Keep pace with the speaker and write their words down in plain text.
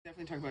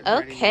definitely talk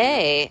about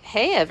Okay.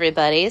 Hey,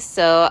 everybody.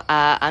 So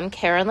I'm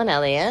Carolyn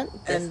Elliott.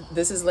 And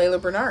this is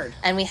Layla Bernard.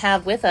 And we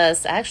have with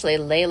us, actually,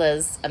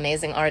 Layla's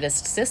amazing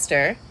artist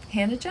sister,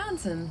 Hannah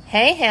Johnson.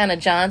 Hey, Hannah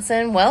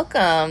Johnson.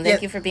 Welcome.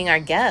 Thank you for being our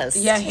guest.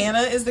 Yeah,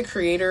 Hannah is the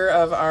creator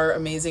of our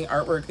amazing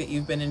artwork that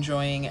you've been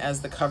enjoying as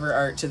the cover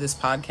art to this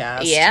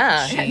podcast.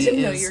 Yeah. I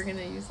didn't know you were going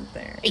to use it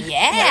there.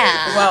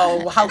 Yeah.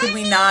 Well, how could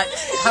we not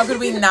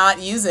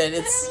use it?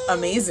 It's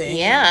amazing.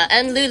 Yeah.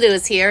 And Lulu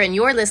is here, and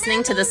you're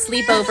listening to the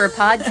Sleepover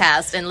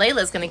podcast, and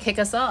Layla's going to kick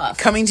us off.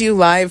 Coming to you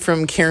live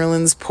from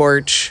Carolyn's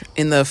porch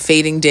in the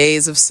fading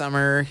days of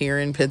summer here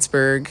in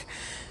Pittsburgh.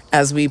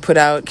 As we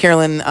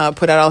Carolyn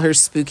put out all her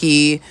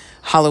spooky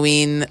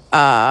Halloween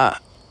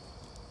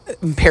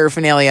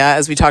paraphernalia,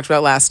 as we talked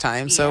about last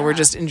time. So we're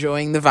just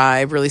enjoying the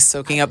vibe, really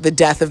soaking up the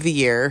death of the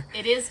year.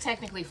 It is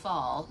technically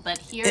fall, but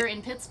here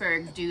in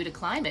Pittsburgh, due to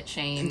climate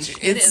change,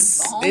 it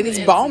is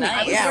balmy. Nice.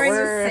 I was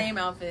wearing the same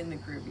outfit in the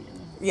Caribbean.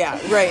 Yeah,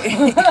 right.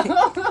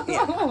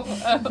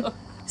 Yeah.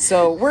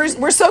 So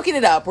we're soaking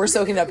it up. We're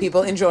soaking it up,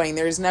 people. Enjoying.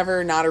 There's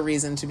never not a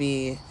reason to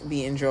be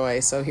enjoy.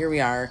 So here we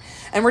are.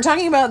 And we're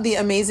talking about the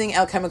amazing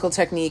alchemical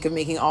technique of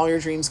making all your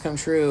dreams come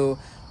true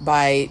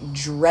by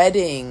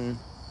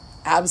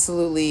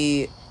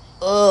absolutely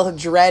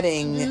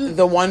dreading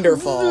the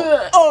wonderful.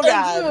 Oh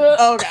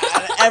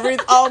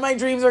God. All my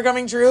dreams are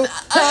coming true.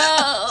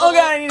 Oh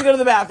God, I need to go to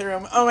the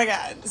bathroom. Oh my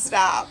God.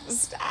 Stop.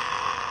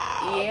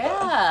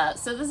 Yeah.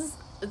 So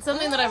it's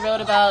something that I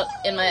wrote about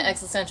in my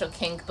Existential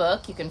Kink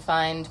book. You can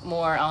find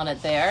more on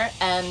it there.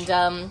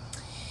 And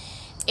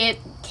it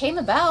came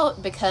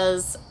about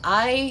because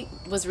I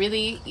was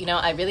really,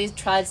 I really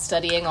tried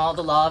studying all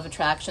the law of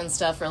attraction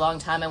stuff for a long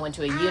time. I went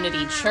to a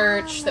Unity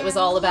church that was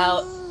all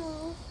about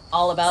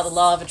the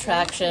law of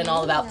attraction,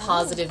 all about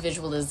positive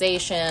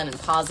visualization and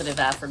positive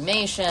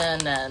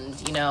affirmation and,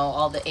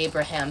 all the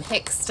Abraham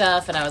Hicks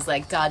stuff. And I was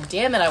like, God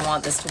damn it, I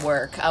want this to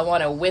work. I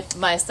want to whip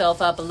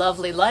myself up a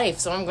lovely life.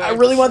 So I'm going I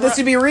really want this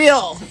to be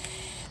real.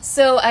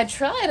 So I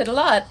tried it a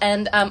lot.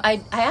 And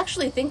I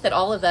actually think that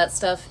all of that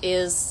stuff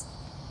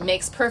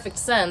makes perfect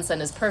sense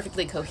and is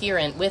perfectly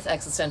coherent with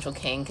existential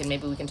kink. And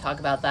maybe we can talk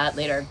about that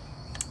later.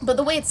 But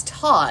the way it's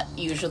taught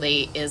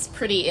usually is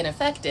pretty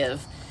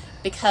ineffective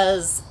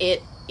because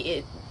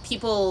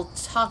people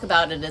talk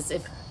about it as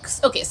if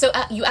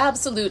you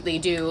absolutely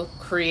do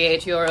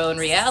create your own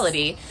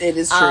reality. It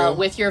is true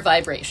with your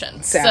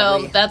vibration.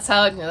 Sadly. So that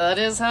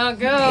is how it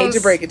goes. I hate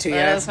to break it to you.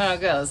 That is how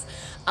it goes.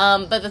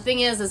 But the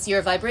thing is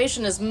your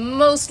vibration is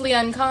mostly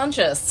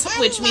unconscious,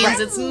 which means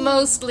it's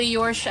mostly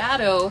your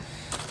shadow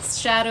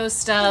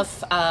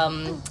stuff.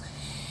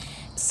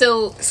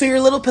 So your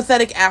little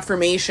pathetic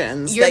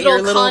affirmations that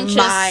your little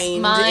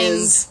mind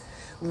is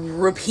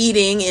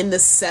repeating in the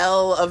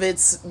cell of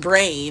its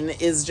brain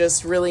is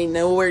just really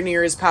nowhere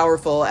near as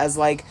powerful as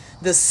like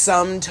the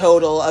sum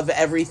total of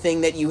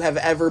everything that you have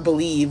ever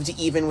believed,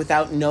 even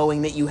without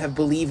knowing that you have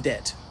believed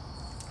it.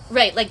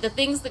 Right, like the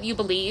things that you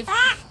believe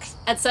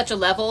at such a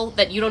level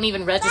that you don't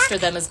even register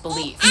them as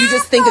belief. You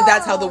just think that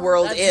that's how the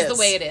world that's is. That's the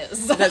way it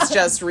is. That's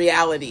just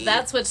reality.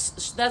 That's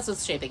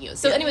what's shaping you.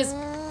 So anyways,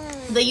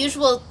 the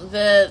usual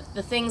the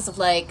things of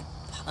like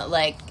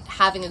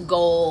having a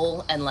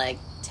goal and like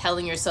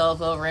telling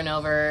yourself over and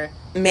over,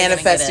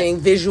 manifesting,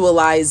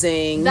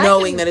 visualizing,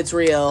 knowing that it's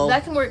real.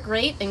 That can work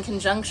great in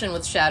conjunction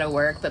with shadow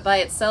work, but by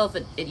itself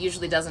it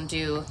usually doesn't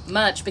do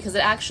much because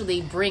it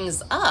actually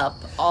brings up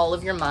all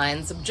of your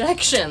mind's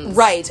objections.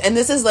 Right. And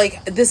this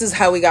is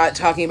how we got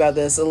talking about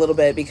this a little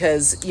bit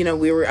because,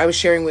 I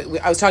was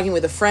talking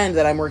with a friend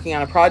that I'm working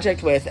on a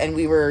project with, and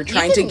we were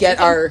trying to get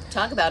our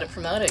talk about it,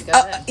 promote it, go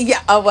ahead.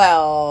 Yeah,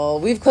 well,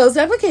 we've closed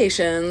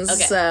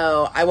applications,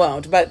 so I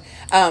won't. But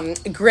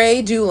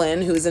Gray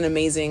Doolin, who's an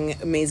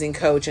amazing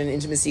coach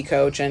and intimacy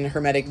coach and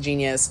hermetic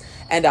genius,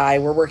 and I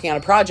were working on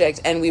a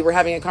project, and we were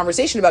having a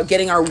conversation about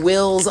getting our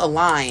wills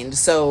aligned.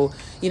 So,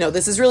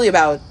 this is really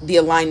about the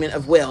alignment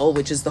of will,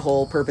 which is the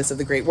whole purpose of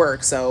the great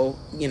work. So,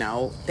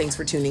 thanks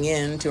for tuning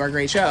in to our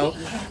great show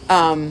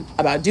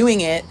about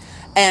doing it.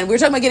 And we were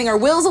talking about getting our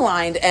wills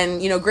aligned,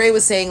 and, Gray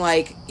was saying,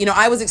 like,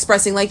 I was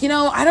expressing, like,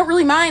 I don't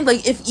really mind,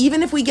 like,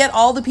 even if we get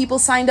all the people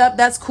signed up,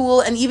 that's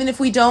cool, and even if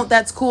we don't,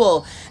 that's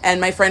cool.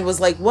 And my friend was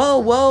like,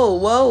 whoa,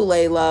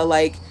 Layla,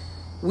 like,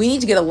 we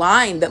need to get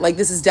aligned that, like,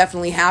 this is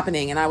definitely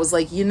happening. And I was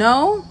like,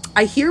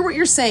 I hear what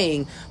you're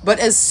saying, but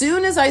as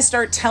soon as I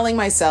start telling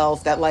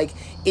myself that, like,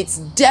 it's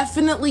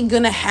definitely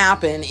gonna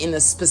happen in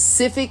a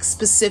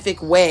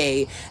specific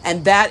way,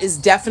 and that is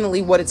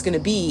definitely what it's gonna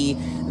be,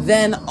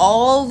 then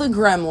all the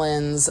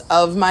gremlins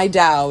of my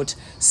doubt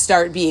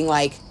start being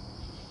like,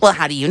 well,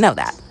 how do you know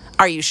that?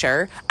 Are you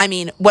sure? I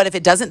mean, what if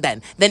it doesn't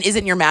then? Then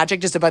isn't your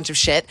magic just a bunch of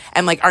shit?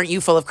 And like, aren't you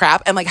full of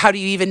crap? And like, how do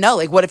you even know?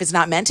 Like, what if it's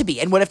not meant to be?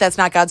 And what if that's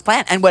not God's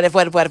plan? And what if,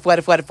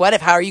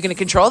 how are you going to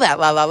control that?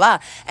 La, la, la.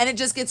 And it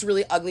just gets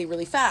really ugly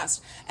really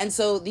fast. And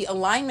so the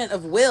alignment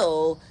of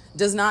will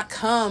does not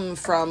come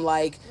from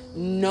like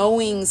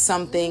knowing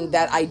something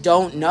that I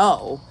don't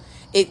know.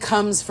 It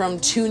comes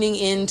from tuning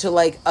into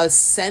like a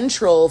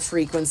central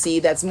frequency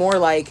that's more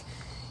like,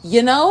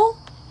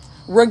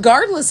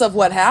 regardless of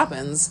what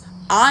happens,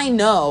 I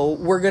know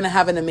we're going to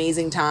have an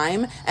amazing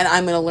time, and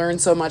I'm going to learn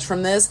so much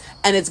from this,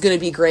 and it's going to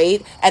be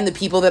great, and the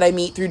people that I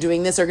meet through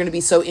doing this are going to be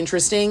so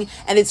interesting.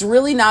 And it's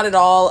really not at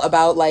all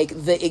about like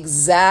the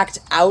exact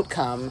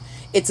outcome.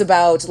 It's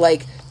about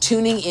like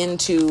tuning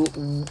into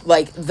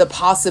like the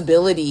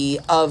possibility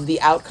of the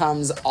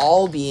outcomes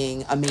all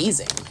being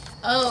amazing.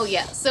 Oh,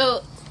 yeah.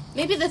 So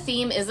maybe the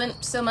theme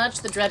isn't so much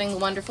the dreading the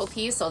wonderful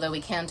piece, although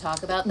we can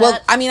talk about that. Well,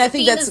 I mean, I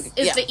think that's...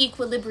 is the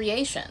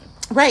equilibration.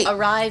 Right.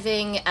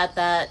 Arriving at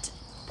that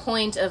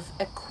point of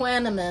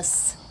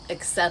equanimous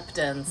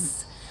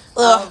acceptance.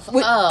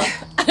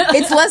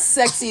 It's less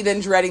sexy than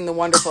dreading the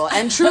wonderful.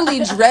 And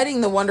truly,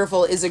 dreading the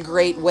wonderful is a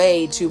great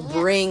way to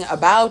bring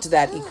about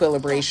that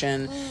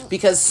equilibration,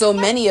 because so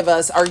many of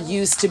us are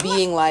used to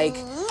being like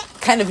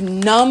kind of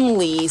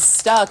numbly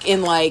stuck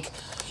in like,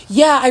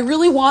 yeah, I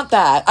really want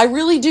that. I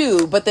really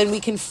do. But then we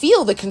can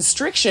feel the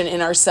constriction in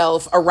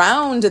ourselves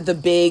around the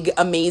big,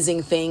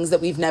 amazing things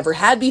that we've never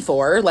had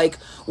before. Like,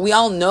 we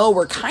all know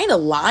we're kind of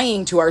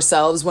lying to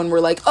ourselves when we're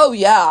like, oh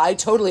yeah, I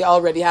totally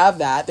already have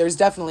that. There's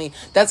definitely,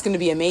 that's going to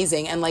be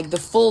amazing. And like the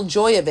full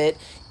joy of it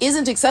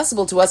isn't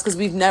accessible to us because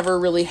we've never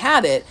really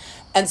had it.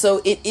 And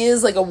so it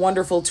is like a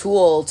wonderful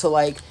tool to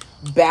like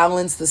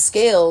balance the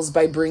scales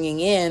by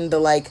bringing in the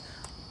like,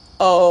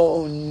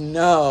 oh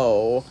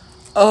no,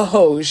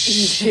 oh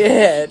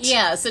shit.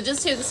 Yeah, so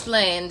just to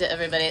explain to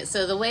everybody,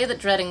 so the way that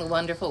dreading the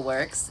wonderful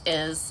works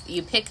is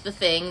you pick the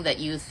thing that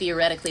you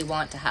theoretically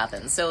want to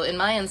happen. So in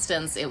my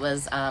instance, it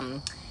was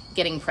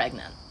getting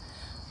pregnant.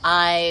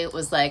 I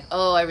was like,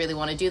 oh, I really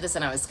want to do this,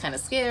 and I was kind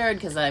of scared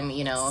because I'm,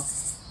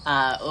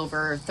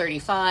 over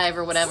 35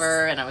 or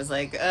whatever, and I was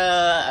like,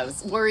 I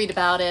was worried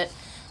about it.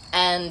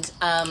 And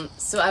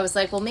so I was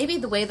like, well, maybe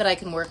the way that I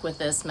can work with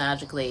this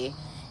magically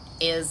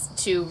is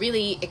to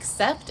really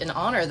accept and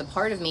honor the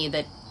part of me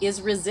that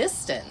is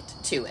resistant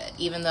to it,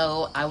 even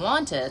though I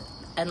want it.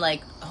 And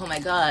like, oh my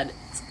God,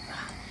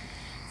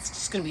 it's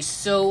just gonna be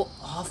so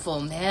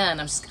awful,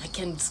 man.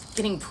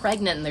 Getting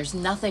pregnant and there's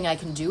nothing I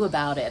can do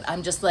about it.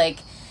 I'm just like,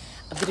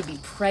 I'm gonna be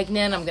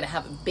pregnant, I'm gonna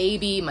have a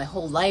baby, my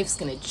whole life's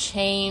gonna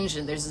change,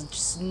 and there's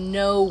just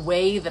no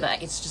way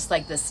that it's just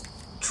like this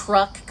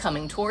truck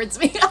coming towards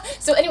me.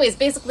 So anyways,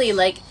 basically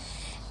like,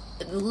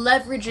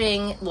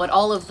 leveraging what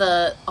all of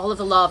the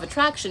law of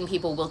attraction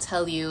people will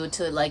tell you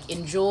to like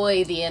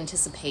enjoy the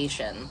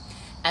anticipation,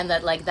 and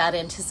that like that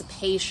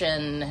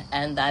anticipation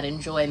and that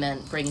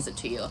enjoyment brings it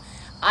to you.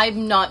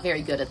 I'm not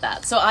very good at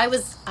that, so I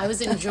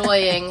was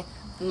enjoying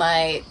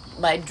my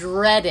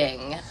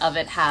dreading of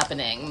it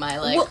happening, my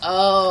like,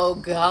 oh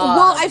god.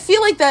 Well, I feel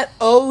like that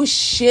oh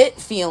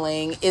shit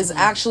feeling is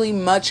actually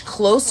much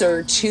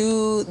closer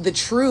to the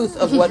truth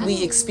of what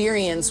we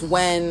experience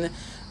when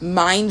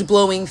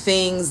mind-blowing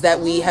things that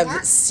we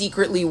have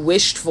secretly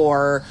wished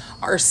for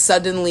are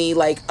suddenly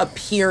like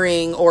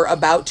appearing or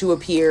about to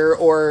appear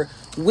or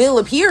will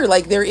appear.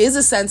 Like there is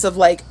a sense of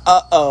like,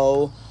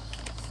 uh-oh,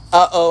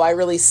 I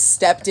really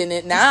stepped in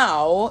it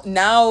now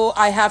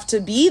I have to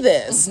be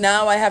this,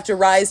 now I have to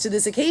rise to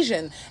this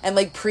occasion. And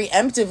like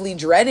preemptively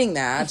dreading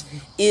that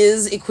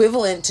is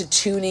equivalent to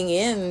tuning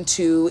in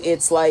to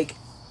its like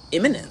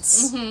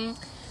imminence.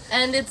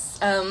 And it's,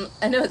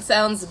 I know it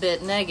sounds a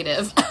bit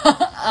negative,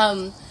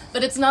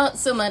 but it's not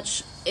so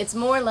much, it's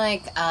more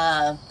like,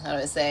 how do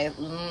I say,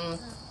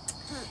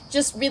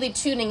 just really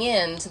tuning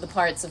in to the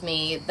parts of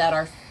me that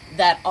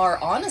are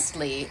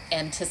honestly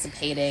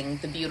anticipating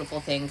the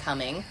beautiful thing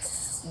coming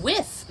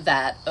with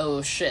that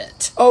oh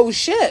shit. Oh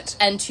shit.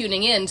 And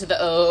tuning in to the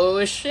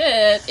oh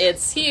shit,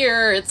 it's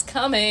here, it's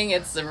coming,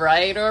 it's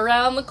right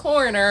around the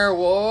corner,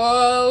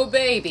 whoa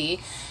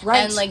baby. Right.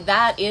 And like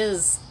that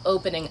is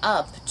opening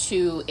up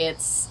to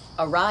its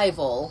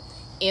arrival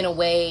in a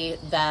way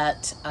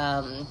that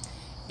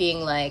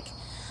being like,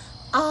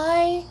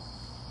 I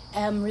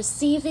am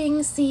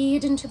receiving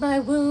seed into my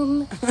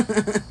womb.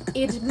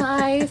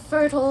 My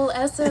fertile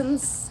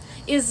essence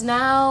is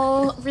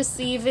now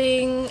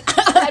receiving.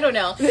 I don't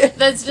know.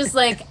 That's just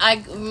like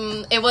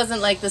it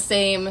wasn't like the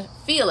same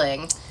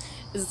feeling.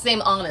 It's the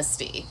same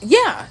honesty.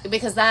 Yeah.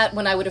 Because that,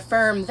 when I would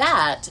affirm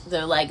that,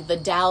 the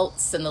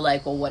doubts and the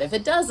like, well, what if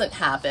it doesn't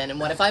happen? And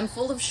what if I'm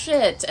full of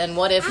shit? And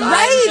what if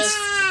I'm just...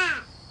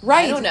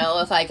 Right. I don't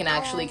know if I can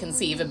actually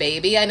conceive a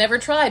baby. I never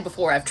tried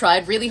before. I've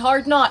tried really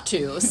hard not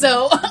to.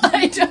 So,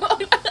 I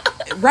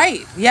don't...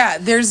 Right. Yeah.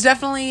 There's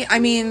definitely, I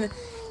mean...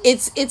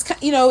 It's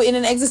in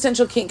an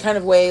existential kink kind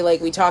of way,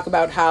 like we talk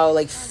about how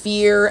like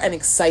fear and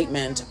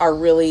excitement are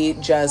really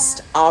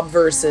just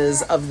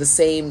obverses of the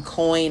same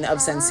coin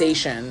of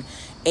sensation.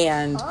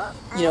 And,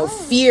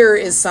 fear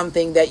is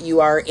something that you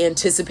are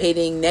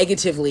anticipating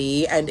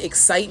negatively, and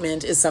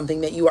excitement is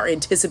something that you are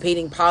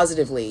anticipating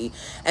positively.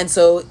 And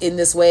so in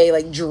this way,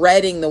 like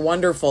dreading the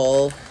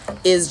wonderful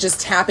is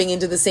just tapping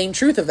into the same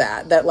truth of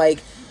that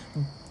like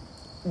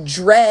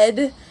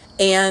dread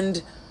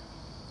and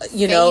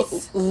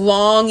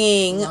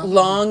longing,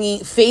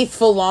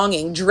 faithful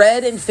longing,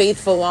 dread and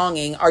faithful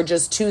longing are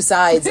just two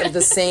sides of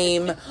the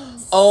same,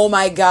 oh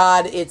my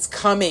God, it's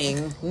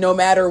coming, no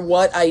matter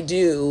what I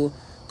do,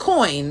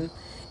 coin.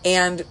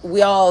 And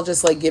we all,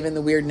 just like given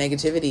the weird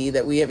negativity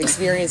that we have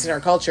experienced in our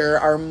culture,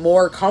 are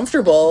more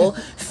comfortable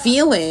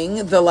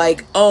feeling the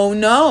like, oh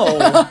no.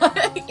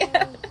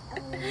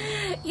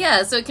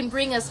 Yeah, so it can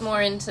bring us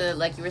more into,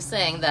 like you were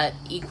saying, that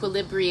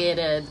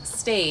equilibrated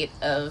state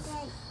of,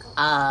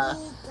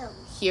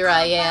 here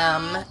I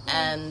am,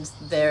 and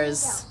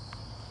there's,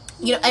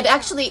 you know, it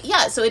actually,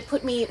 yeah, so it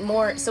put me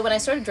more, so when I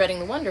started dreading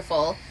the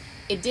wonderful,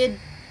 it did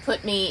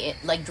put me,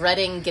 like,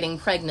 dreading getting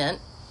pregnant,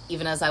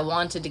 even as I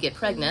wanted to get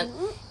pregnant.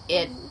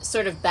 It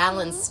sort of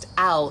balanced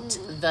out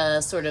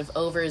the sort of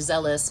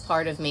overzealous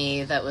part of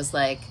me that was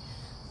like,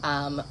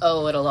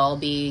 oh, it'll all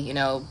be, you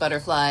know,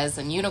 butterflies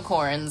and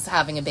unicorns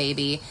having a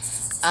baby,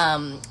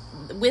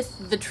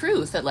 with the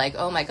truth that, like,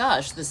 oh my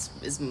gosh,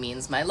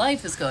 means my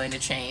life is going to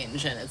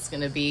change, and it's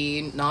going to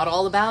be not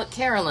all about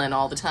Carolyn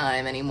all the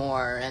time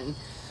anymore, and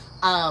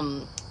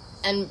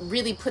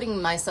really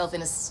putting myself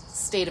in a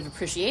state of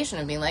appreciation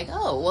of being like,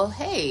 oh, well,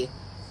 hey,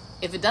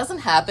 if it doesn't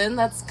happen,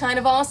 that's kind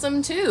of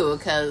awesome too,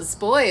 because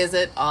boy, is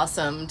it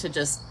awesome to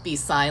just be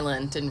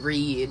silent and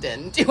read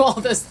and do all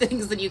those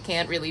things that you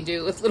can't really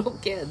do with little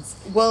kids.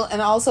 Well,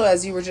 and also,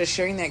 as you were just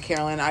sharing that,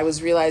 Carolyn, I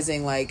was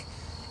realizing, like,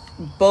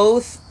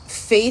 both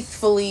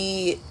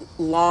faithfully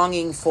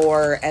longing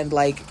for and,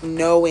 like,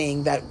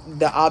 knowing that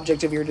the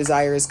object of your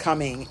desire is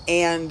coming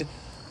and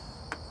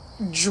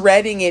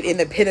dreading it in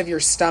the pit of your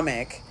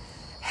stomach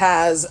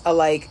has a,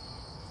 like,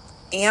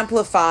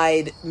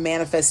 amplified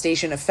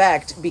manifestation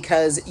effect,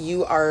 because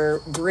you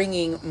are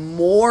bringing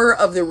more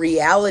of the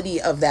reality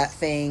of that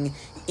thing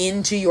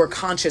into your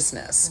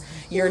consciousness.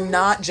 You're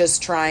not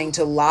just trying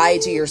to lie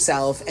to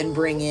yourself and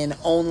bring in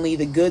only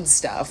the good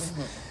stuff.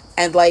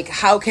 And, like,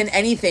 how can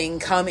anything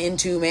come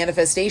into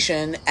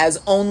manifestation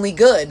as only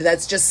good?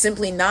 That's just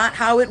simply not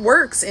how it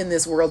works in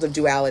this world of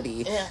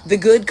duality. Yeah. The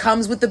good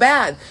comes with the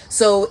bad.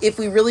 So if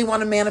we really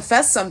want to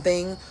manifest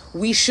something,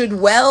 we should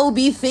well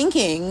be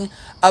thinking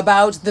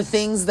about the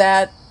things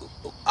that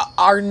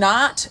are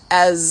not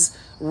as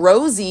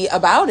rosy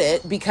about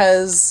it,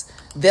 because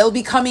they'll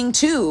be coming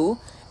too.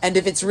 And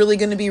if it's really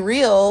going to be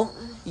real,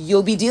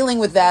 you'll be dealing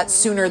with that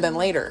sooner than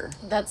later.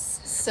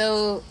 That's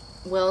so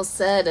well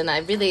said, and I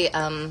really,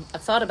 I've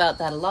thought about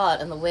that a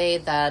lot, and the way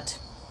that,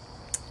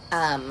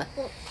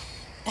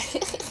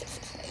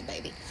 hey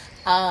baby,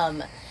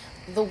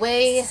 the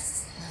way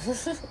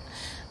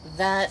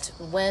that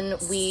when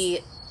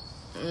we,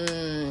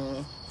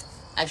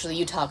 actually,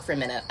 you talk for a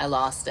minute, I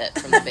lost it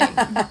from the baby.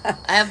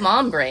 I have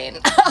mom brain.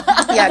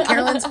 Yeah,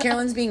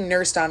 Carolyn's being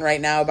nursed on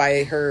right now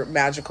by her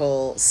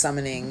magical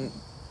summoning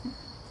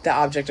the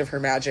object of her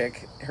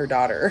magic, her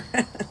daughter.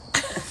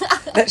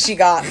 That she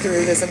got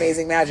through this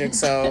amazing magic,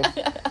 so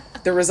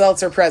the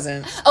results are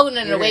present. Oh,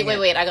 no,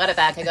 wait, I got it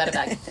back.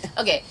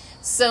 Okay,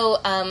 so,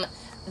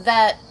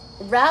 that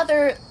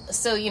rather,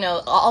 so, you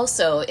know,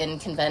 also in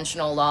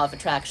conventional law of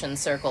attraction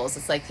circles,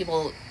 it's like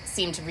people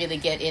seem to really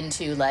get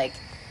into, like,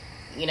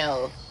 you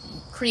know,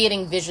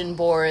 creating vision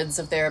boards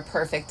of their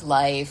perfect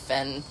life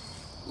and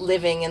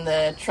living in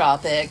the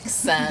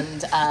tropics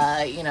and,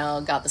 you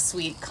know, got the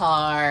sweet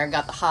car,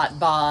 got the hot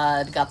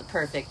bod, got the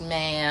perfect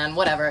man,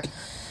 whatever.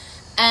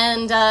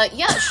 And,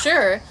 yeah,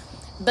 sure,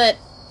 but,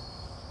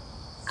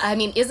 I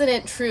mean, isn't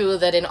it true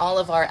that in all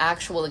of our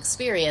actual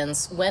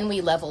experience, when we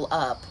level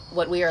up,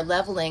 what we are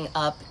leveling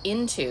up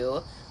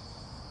into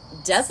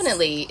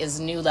definitely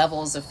is new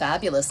levels of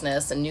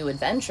fabulousness and new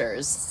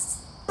adventures,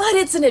 but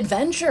it's an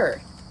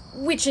adventure,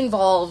 which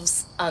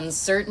involves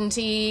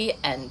uncertainty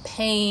and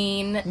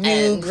pain.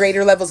 New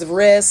greater levels of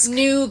risk.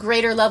 New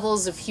greater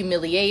levels of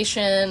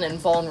humiliation and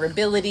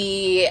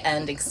vulnerability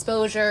and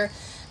exposure.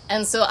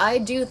 And so I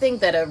do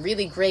think that a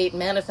really great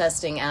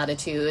manifesting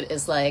attitude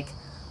is like,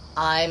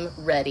 I'm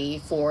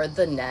ready for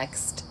the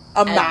next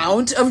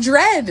amount of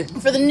dread.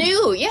 For the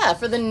new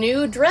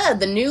dread,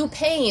 the new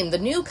pain, the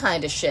new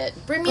kind of shit.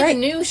 Bring me the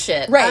new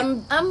shit. Right.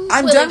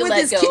 I'm done with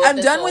this. I'm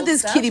done with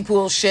this kiddie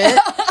pool shit.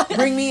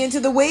 Bring me into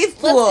the wave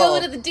pool. Let's go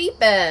into the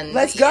deep end.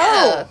 Let's go.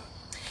 Yeah.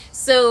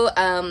 So,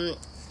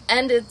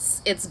 and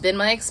it's been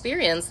my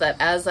experience that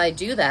as I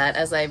do that,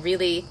 as I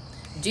really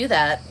do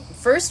that,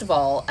 first of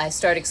all, I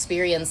start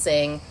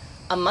experiencing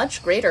a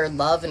much greater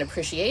love and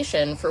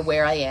appreciation for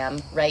where I am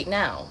right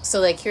now. So,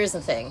 like, here's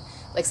the thing.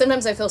 Like,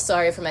 sometimes I feel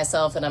sorry for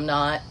myself that I'm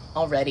not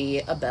already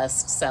a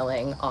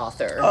best-selling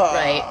author,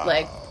 right?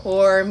 Like,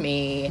 poor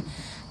me.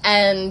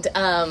 And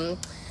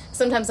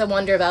sometimes I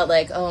wonder about,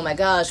 like, oh my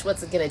gosh,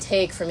 what's it going to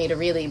take for me to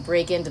really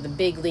break into the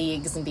big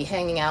leagues and be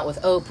hanging out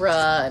with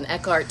Oprah and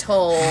Eckhart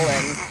Tolle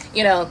and,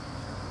 you know.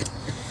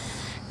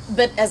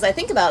 But as I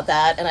think about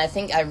that, and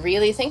I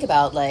really think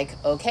about, like,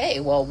 okay,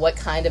 well, what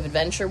kind of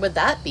adventure would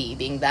that be,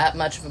 being that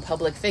much of a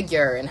public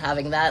figure and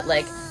having that,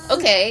 like,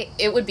 okay,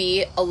 it would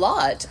be a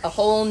lot, a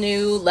whole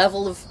new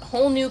level of,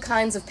 whole new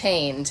kinds of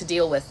pain to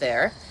deal with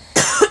there.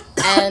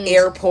 And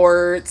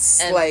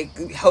airports, and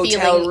like,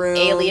 hotel rooms.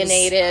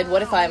 Alienated.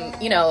 What if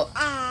I'm, you know...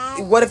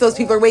 What if those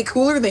people are way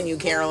cooler than you,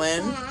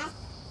 Carolyn?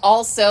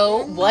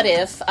 Also, what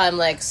if I'm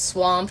like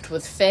swamped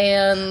with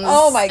fans?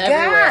 Oh my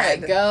everywhere I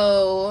God.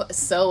 go,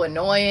 so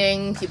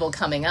annoying. People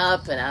coming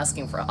up and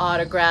asking for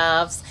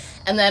autographs,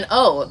 and then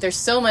there's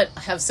so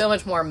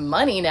much more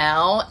money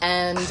now,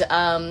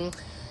 and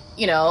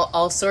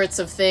all sorts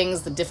of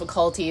things. The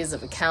difficulties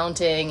of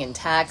accounting and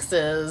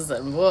taxes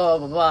and blah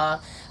blah blah.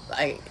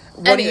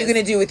 What are you going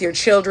to do with your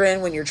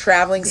children when you're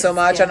traveling so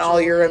much on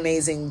all your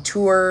amazing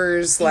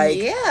tours? Like,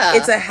 Yeah.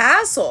 it's a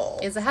hassle.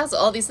 It's a hassle,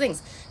 all these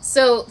things.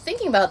 So,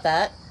 thinking about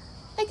that,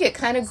 I get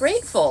kind of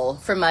grateful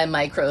for my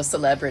micro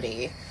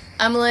celebrity.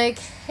 I'm like,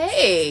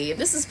 hey,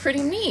 this is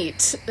pretty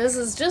neat. This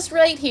is just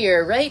right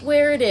here, right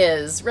where it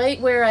is, right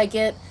where I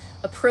get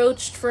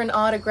approached for an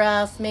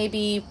autograph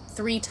maybe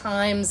 3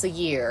 times a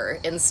year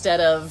instead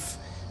of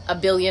a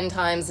billion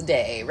times a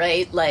day,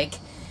 right? Like,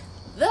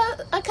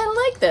 I kind of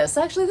like this.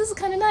 Actually, this is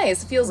kind of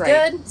nice. It feels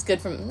Right. good. It's good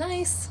from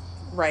nice.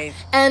 Right.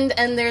 And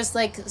there's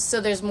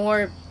there's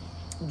more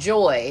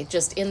joy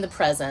just in the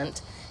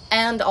present,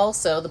 and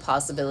also the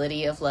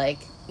possibility of I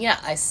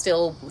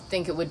still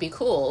think it would be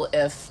cool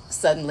if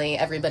suddenly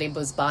everybody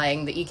was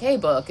buying the EK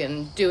book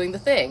and doing the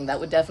thing.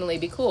 That would definitely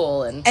be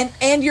cool.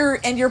 And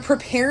you're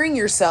preparing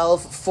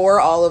yourself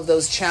for all of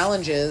those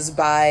challenges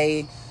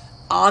by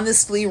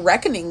honestly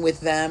reckoning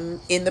with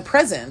them in the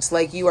present.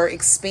 Like, you are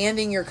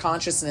expanding your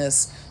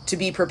consciousness to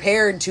be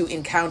prepared to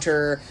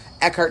encounter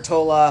Eckhart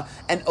Tolle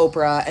and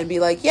Oprah and be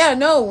like, yeah,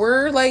 no,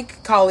 we're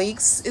like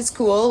colleagues. It's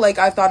cool. Like,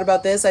 I've thought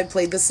about this. I've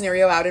played this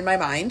scenario out in my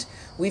mind.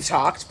 We've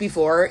talked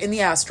before in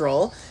the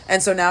astral.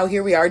 And so now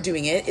here we are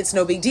doing it. It's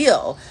no big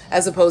deal.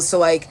 As opposed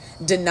to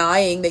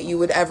denying that you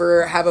would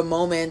ever have a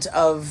moment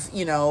of,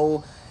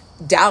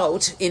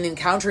 doubt in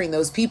encountering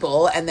those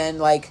people, and then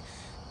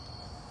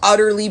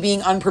utterly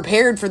being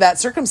unprepared for that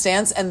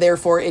circumstance, and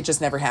therefore it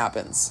just never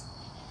happens.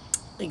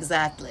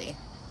 Exactly.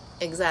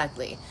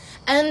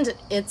 And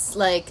it's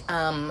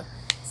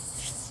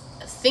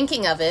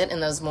thinking of it in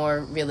those more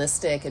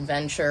realistic,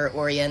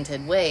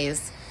 adventure-oriented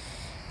ways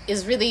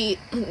is really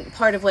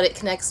part of what it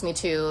connects me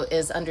to,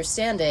 is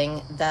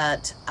understanding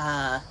that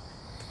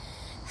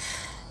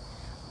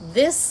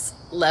this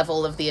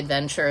level of the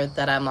adventure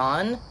that I'm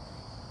on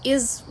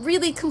is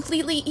really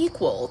completely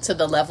equal to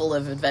the level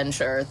of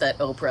adventure that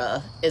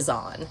Oprah is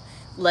on.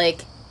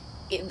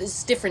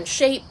 It's different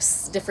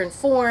shapes, different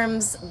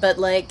forms, but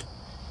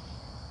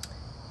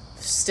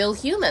still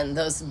human.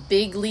 Those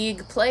big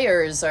league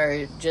players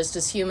are just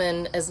as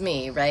human as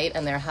me, right?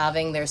 And they're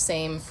having their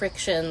same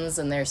frictions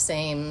and their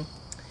same...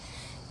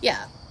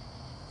 Yeah.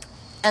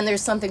 And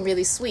there's something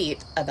really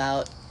sweet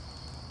about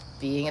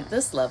being at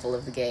this level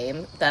of the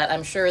game that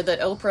I'm sure that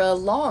Oprah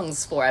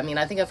longs for. I mean,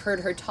 I think I've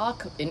heard her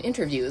talk in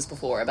interviews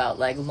before about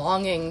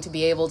longing to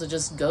be able to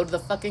just go to the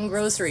fucking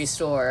grocery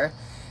store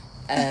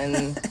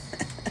and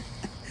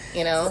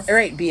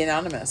Right, be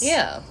anonymous.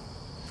 Yeah.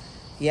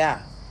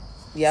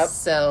 Yep.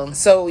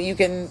 So you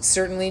can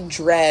certainly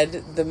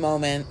dread the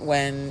moment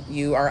when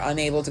you are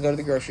unable to go to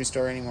the grocery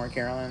store anymore,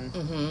 Carolyn.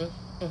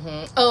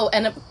 Oh,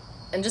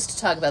 and just to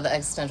talk about the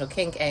existential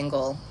kink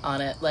angle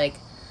on it,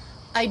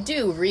 I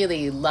do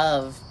really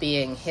love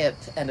being hip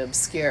and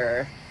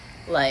obscure.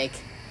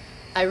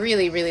 I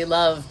really, really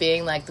love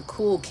being the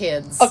cool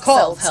kids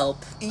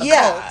self-help.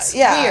 Yeah.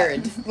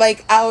 Weird.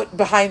 Out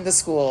behind the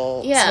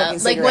school. Yeah,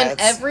 smoking when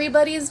cigarettes.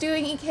 everybody's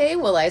doing EK,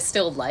 will I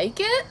still like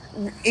it?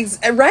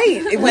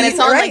 Right. When it's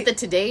on the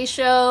Today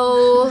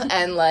Show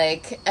and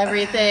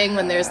everything,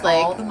 when there's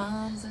all the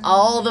moms.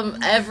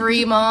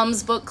 every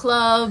mom's book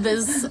club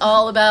is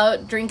all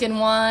about drinking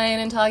wine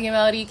and talking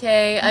about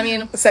EK. I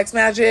mean, sex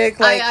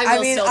magic. I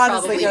will still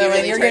honestly, probably be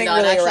really you're turned getting on.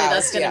 really Actually, aroused.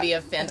 that's going to be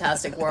a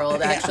fantastic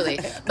world. Actually,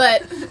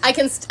 but I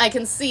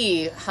can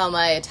see how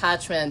my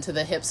attachment to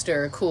the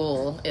hipster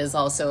cool is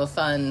also a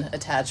fun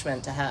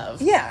attachment to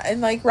have. Yeah,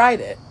 and ride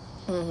it.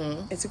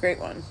 Mm-hmm. It's a great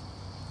one.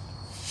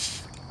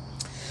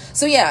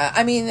 So yeah,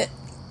 I mean,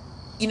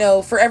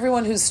 for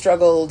everyone who's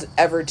struggled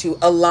ever to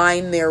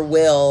align their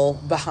will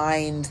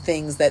behind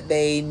things that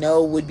they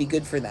know would be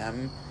good for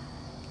them,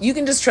 you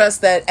can just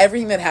trust that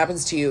everything that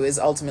happens to you is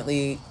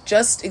ultimately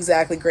just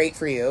exactly great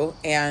for you.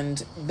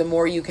 And the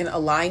more you can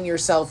align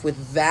yourself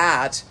with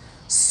that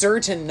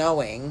certain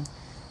knowing,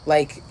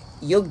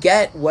 you'll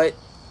get what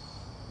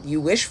you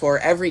wish for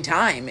every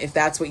time, if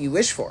that's what you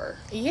wish for.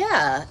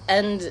 Yeah,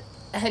 and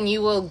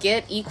you will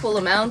get equal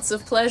amounts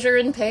of pleasure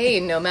and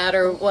pain, no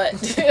matter what.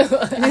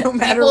 No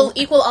matter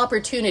equal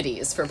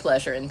opportunities for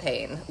pleasure and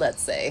pain.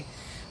 Let's say,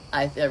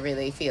 I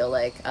really feel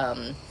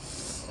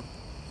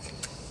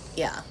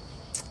yeah,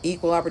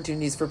 equal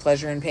opportunities for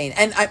pleasure and pain,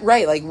 and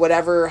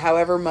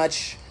however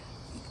much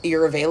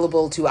you're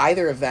available to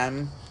either of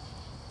them,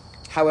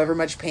 however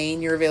much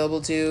pain you're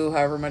available to,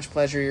 however much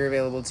pleasure you're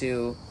available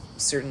to,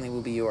 certainly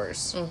will be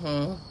yours.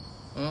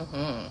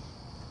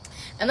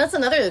 And that's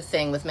another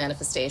thing with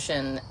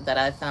manifestation that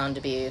I've found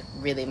to be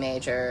really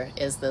major,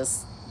 is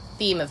this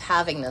theme of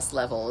havingness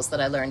levels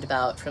that I learned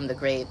about from the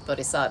great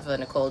Bodhisattva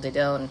Nicole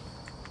Dedone,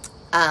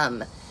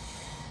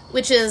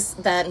 which is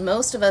that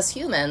most of us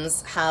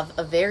humans have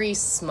a very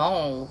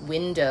small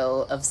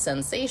window of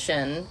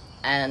sensation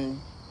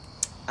and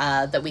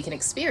that we can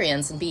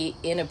experience and be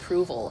in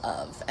approval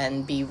of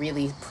and be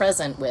really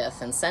present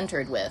with and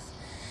centered with.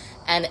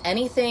 And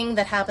anything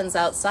that happens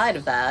outside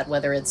of that,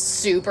 whether it's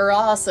super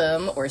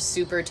awesome or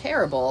super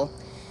terrible,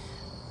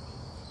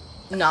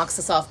 knocks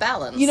us off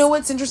balance. You know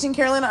what's interesting,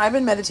 Carolyn? I've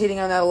been meditating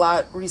on that a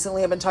lot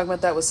recently. I've been talking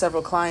about that with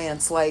several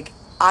clients. Like,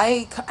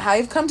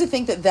 I've come to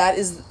think that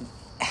is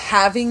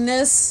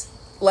havingness,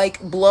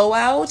 like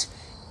blowout,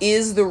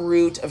 is the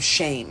root of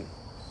shame.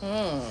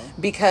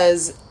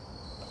 Because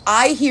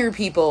I hear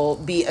people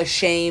be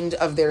ashamed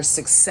of their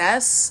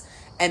success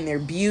and their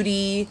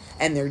beauty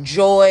and their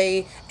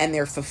joy and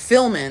their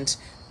fulfillment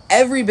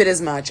every bit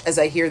as much as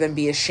I hear them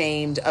be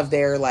ashamed of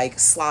their like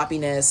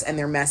sloppiness and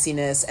their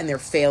messiness and their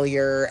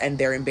failure and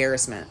their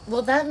embarrassment.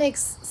 Well, that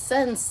makes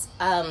sense.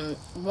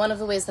 One of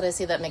the ways that I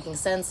see that making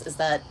sense is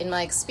that in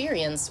my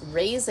experience,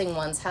 raising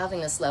one's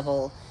havingness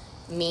level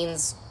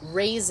means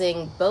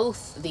raising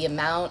both the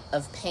amount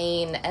of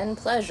pain and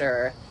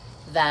pleasure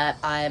that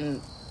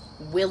I'm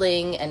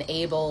willing and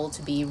able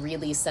to be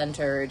really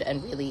centered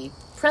and really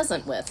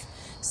present with.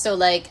 So,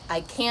 like,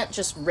 I can't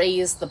just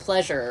raise the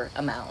pleasure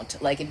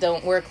amount. Like, it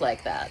don't work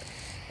like that.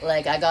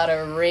 Like, I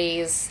gotta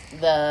raise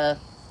the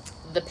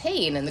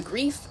pain and the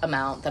grief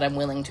amount that I'm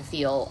willing to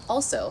feel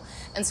also.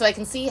 And so I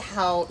can see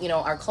how, you know,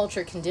 our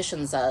culture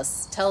conditions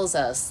us, tells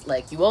us,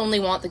 like, you only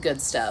want the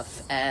good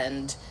stuff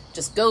and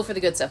just go for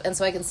the good stuff. And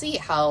so I can see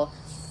how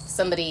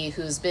somebody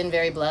who's been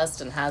very blessed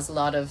and has a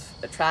lot of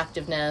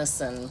attractiveness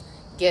and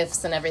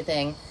gifts and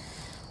everything,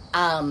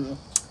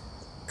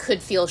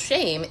 could feel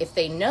shame if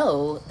they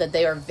know that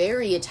they are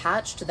very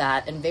attached to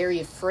that and very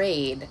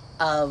afraid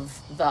of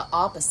the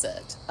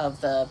opposite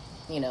of the,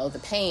 you know, the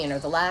pain or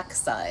the lack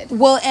side.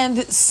 Well,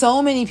 and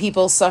so many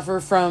people suffer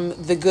from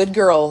the good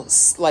girl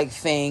like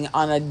thing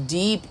on a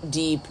deep,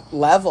 deep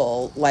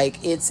level.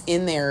 Like, it's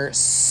in there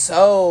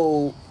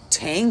so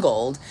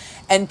tangled.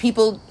 And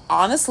people,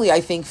 honestly, I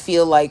think,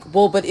 feel like,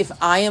 well, but if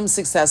I am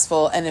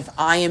successful and if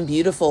I am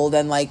beautiful,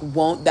 then, like,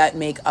 won't that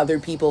make other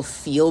people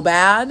feel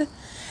bad?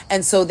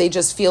 And so they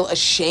just feel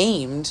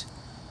ashamed.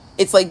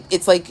 It's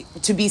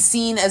like to be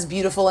seen as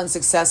beautiful and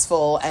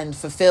successful and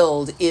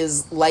fulfilled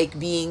is like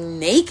being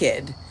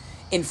naked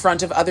in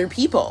front of other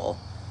people.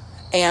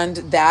 And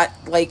that,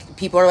 like,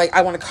 people are like,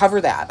 I want to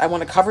cover that. I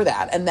want to cover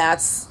that. And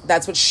that's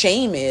what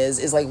shame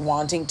is like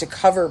wanting to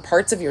cover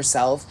parts of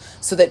yourself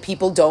so that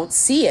people don't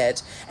see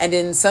it. And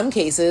in some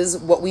cases,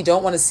 what we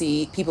don't want to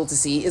see people to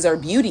see is our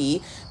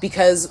beauty,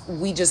 because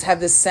we just have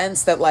this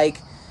sense that, like,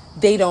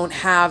 they don't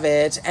have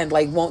it, and,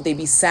 like, won't they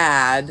be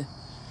sad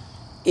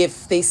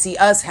if they see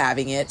us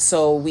having it?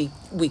 So we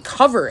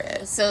cover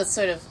it. So it's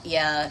sort of,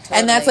 yeah, totally.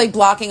 And that's like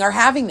blocking our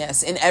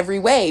havingness in every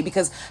way,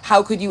 because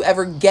how could you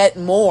ever get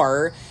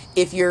more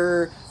if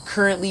you're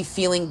currently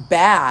feeling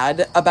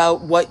bad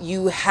about what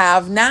you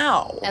have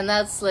now? And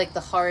that's like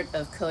the heart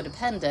of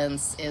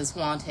codependence, is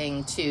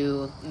wanting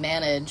to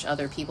manage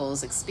other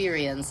people's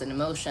experience and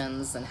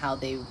emotions and how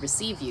they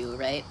receive you,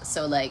 right?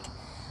 So, like,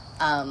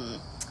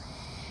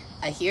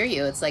 I hear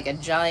you. It's like a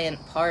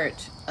giant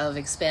part of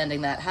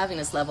expanding that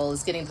havingness level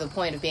is getting to the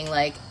point of being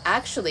like,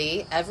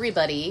 actually,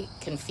 everybody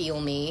can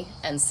feel me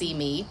and see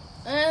me,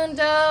 and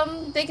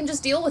they can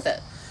just deal with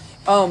it.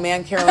 Oh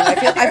man, Carolyn, I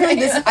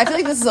feel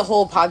like this is a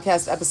whole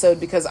podcast episode,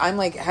 because I'm,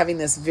 like, having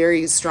this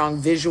very strong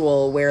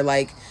visual where,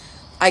 like,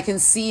 I can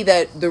see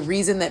that the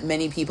reason that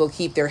many people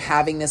keep their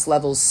havingness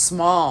levels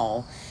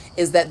small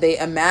is that they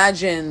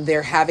imagine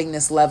their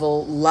havingness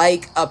level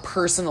like a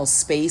personal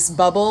space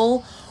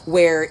bubble,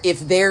 where if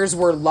theirs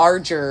were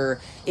larger,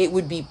 it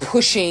would be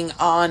pushing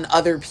on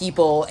other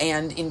people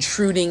and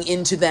intruding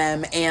into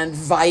them and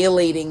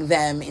violating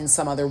them in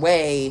some other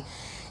way.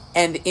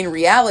 And in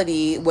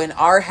reality, when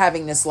our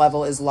havingness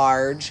level is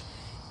large,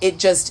 it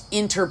just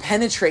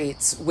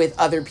interpenetrates with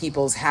other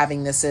people's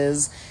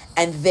havingnesses,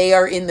 and they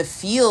are in the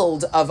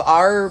field of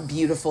our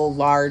beautiful,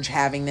 large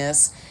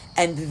havingness,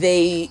 and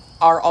they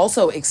are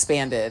also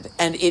expanded,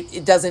 and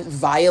it doesn't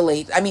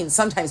violate. I mean,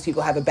 sometimes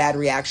people have a bad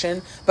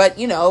reaction, but,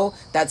 you know,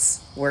 that's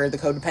where the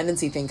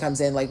codependency thing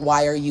comes in. Like,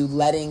 why are you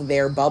letting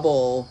their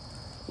bubble,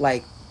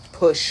 like,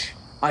 push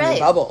on your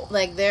bubble?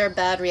 Like, their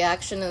bad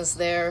reaction is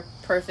their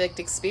perfect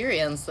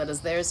experience that is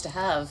theirs to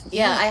have.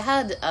 Yeah, I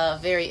had a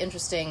very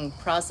interesting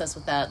process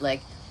with that.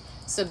 Like,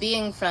 so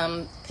being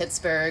from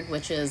Pittsburgh,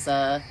 which is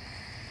the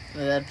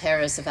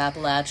Paris of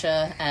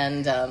Appalachia,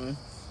 and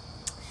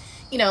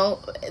you know,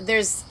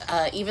 there's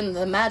even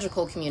the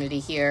magical community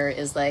here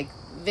is, like,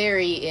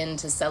 very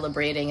into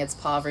celebrating its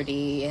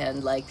poverty,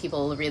 and, like,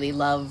 people really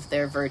love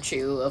their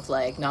virtue of,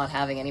 like, not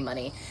having any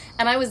money.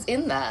 And I was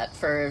in that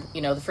for,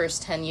 you know, the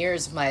first 10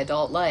 years of my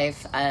adult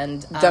life.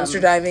 And dumpster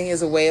diving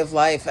is a way of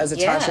life as a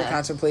tantra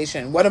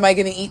contemplation. What am I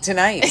going to eat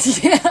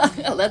tonight?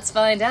 Yeah, let's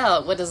find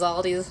out. What does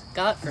Aldi's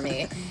got for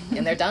me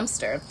in their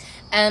dumpster?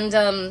 And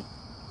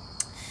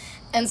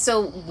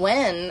so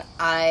when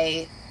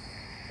I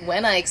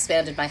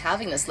expanded my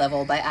havingness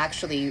level by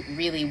actually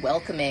really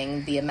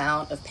welcoming the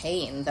amount of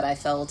pain that I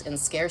felt in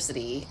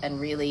scarcity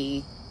and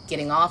really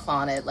getting off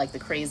on it like the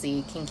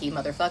crazy, kinky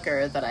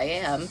motherfucker that I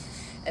am,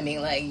 and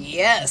being like,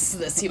 yes,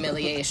 this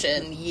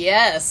humiliation,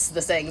 yes,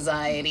 this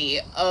anxiety,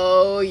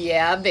 oh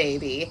yeah,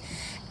 baby.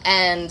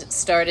 And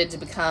started to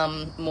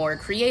become more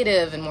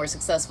creative and more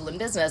successful in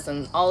business.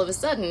 And all of a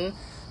sudden,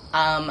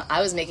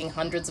 I was making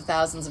hundreds of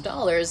thousands of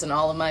dollars, and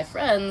all of my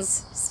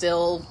friends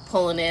still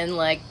pulling in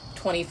like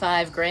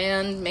 25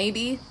 grand,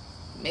 maybe.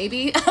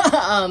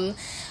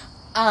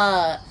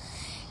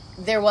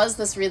 There was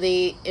this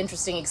really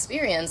interesting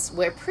experience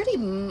where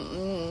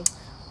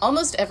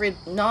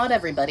not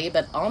everybody,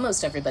 but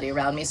almost everybody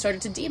around me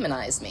started to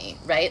demonize me,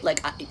 right?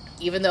 Like,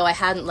 even though I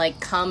hadn't, like,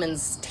 come and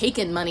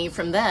taken money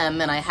from them,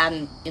 and I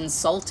hadn't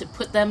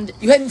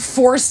You hadn't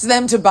forced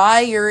them to buy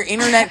your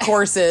internet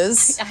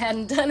courses. I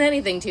hadn't done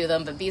anything to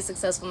them but be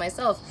successful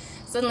myself.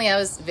 Suddenly I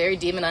was very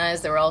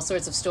demonized. There were all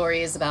sorts of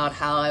stories about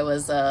how I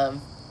was a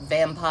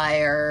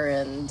vampire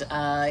and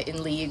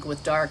in league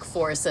with dark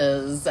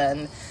forces,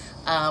 and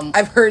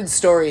I've heard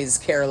stories,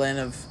 Carolyn,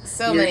 of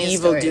so your many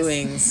evil stories.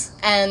 doings.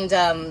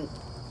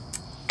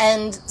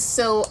 And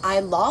so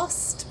I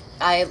lost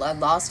a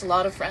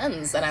lot of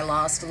friends, and I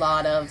lost a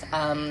lot of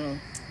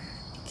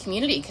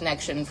community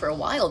connection for a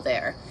while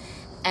there.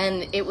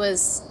 And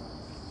it's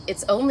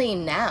only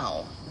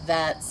now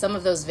that some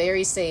of those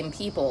very same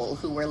people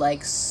who were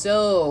like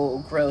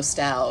so grossed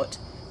out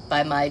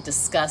by my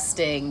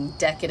disgusting,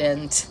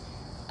 decadent,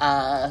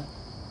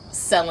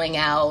 selling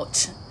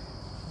out,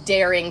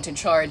 daring to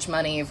charge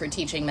money for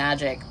teaching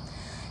magic,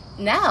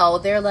 now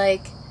they're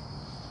like,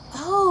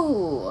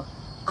 oh,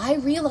 I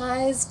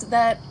realized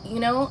that,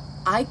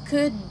 I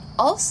could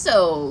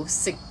also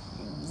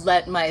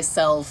let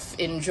myself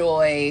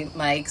enjoy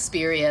my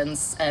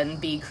experience and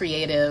be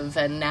creative,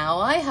 and now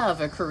I have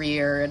a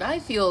career and I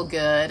feel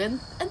good, and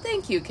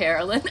thank you,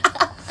 Carolyn.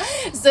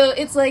 So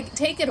it's like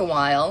taken a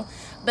while,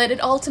 but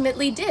it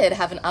ultimately did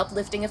have an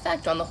uplifting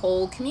effect on the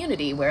whole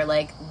community, where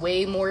like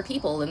way more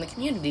people in the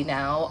community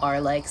now are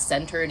like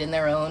centered in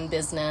their own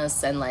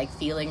business and like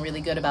feeling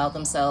really good about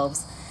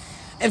themselves.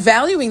 And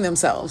valuing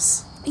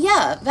themselves.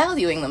 Yeah,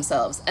 valuing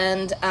themselves.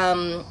 And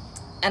I'm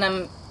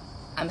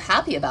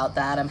happy about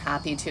that. I'm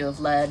happy to have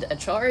led a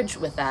charge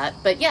with that.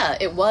 But yeah,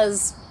 it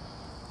was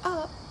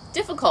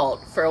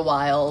difficult for a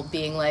while,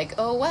 being like,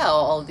 oh wow,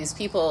 all of these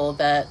people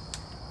that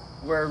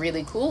were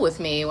really cool with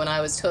me when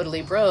I was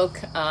totally broke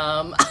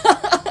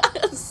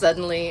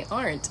suddenly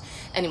aren't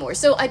anymore.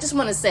 So I just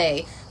want to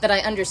say that I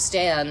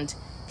understand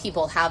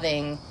people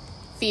having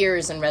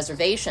fears and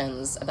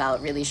reservations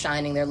about really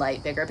shining their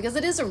light bigger, because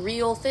it is a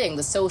real thing,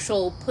 the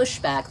social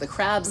pushback, the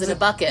crabs in a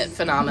bucket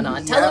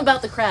phenomenon. Tell them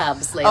about the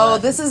crabs, Layla. Oh,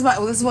 this is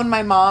one of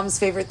my mom's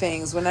favorite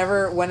things.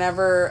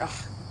 Whenever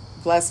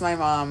bless my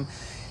mom,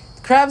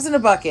 crabs in a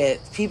bucket.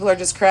 People are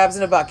just crabs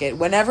in a bucket.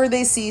 Whenever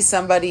they see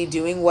somebody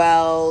doing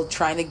well,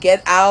 trying to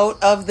get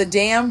out of the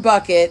damn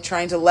bucket,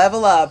 trying to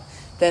level up,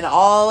 then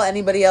all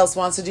anybody else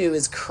wants to do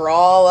is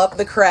crawl up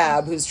the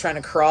crab who's trying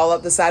to crawl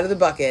up the side of the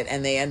bucket,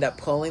 and they end up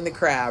pulling the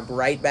crab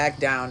right back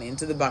down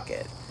into the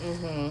bucket.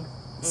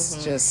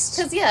 It's just...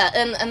 Because, yeah,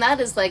 and that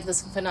is, like,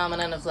 this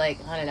phenomenon of, like,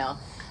 I don't know,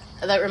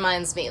 that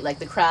reminds me, like,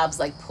 the crabs,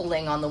 like,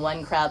 pulling on the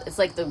one crab. It's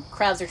like the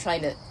crabs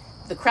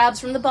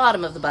from the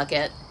bottom of the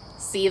bucket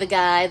see the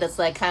guy that's,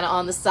 like, kind of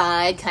on the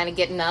side, kind of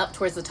getting up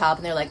towards the top,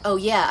 and they're like, oh,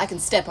 yeah, I can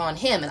step on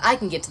him, and I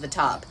can get to the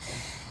top.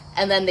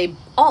 And then they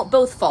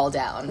both fall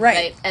down,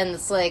 right? And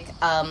it's like,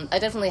 I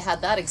definitely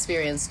had that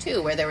experience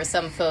too, where there were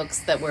some folks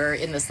that were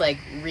in this like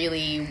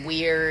really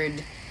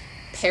weird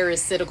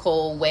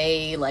parasitical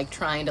way, like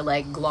trying to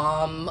like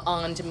glom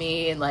onto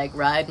me and like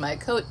ride my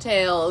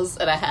coattails,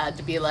 and I had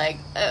to be like,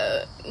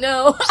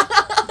 no.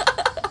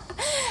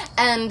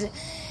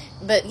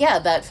 But yeah,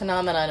 that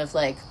phenomenon of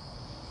like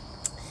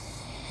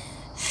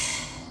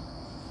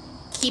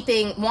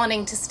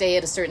wanting to stay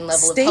at a certain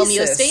level of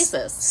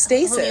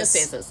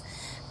homeostasis.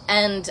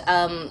 And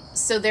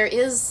so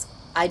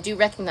I do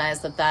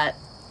recognize that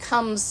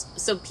comes,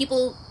 so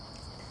people,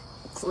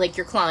 like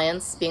your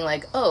clients, being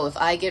like, oh, if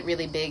I get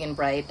really big and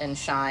bright and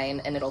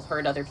shine and it'll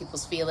hurt other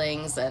people's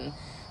feelings, and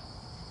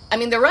I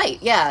mean, they're right,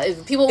 yeah,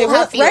 people will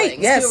have feelings. Right,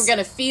 yes. People are going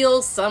to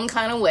feel some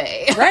kind of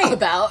way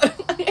about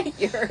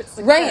your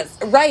success.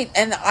 Right,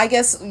 and I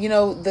guess,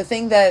 the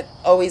thing that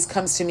always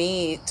comes to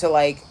me to,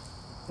 like,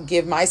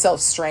 give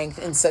myself strength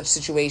in such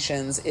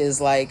situations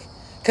is, like,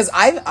 because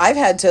I've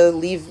had to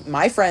leave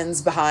my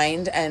friends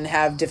behind and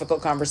have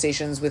difficult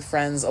conversations with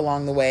friends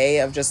along the way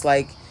of just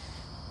like,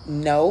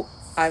 no,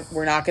 I'm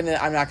not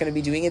gonna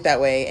be doing it that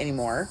way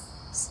anymore.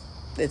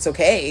 It's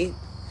okay.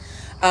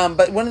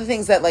 But one of the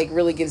things that like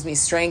really gives me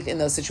strength in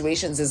those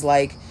situations is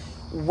like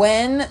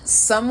when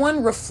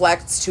someone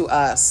reflects to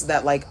us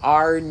that like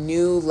our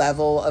new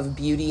level of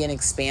beauty and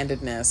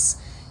expandedness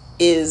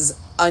is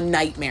a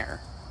nightmare,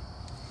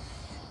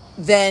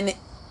 then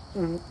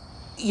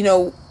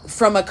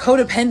from a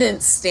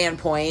codependent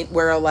standpoint,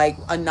 where like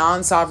a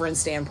non-sovereign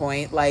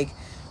standpoint, like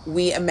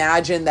we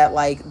imagine that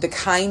like the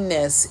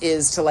kindness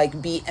is to like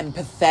be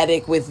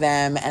empathetic with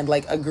them and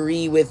like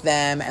agree with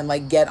them and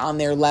like get on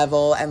their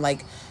level and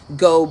like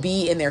go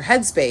be in their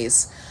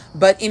headspace.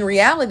 But in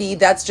reality,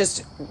 that's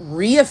just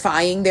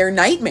reifying their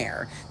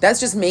nightmare. That's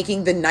just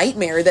making the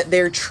nightmare that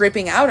they're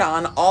tripping out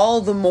on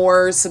all the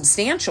more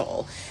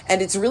substantial.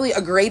 And it's really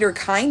a greater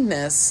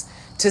kindness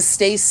to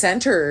stay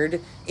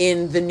centered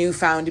in the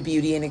newfound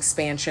beauty and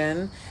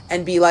expansion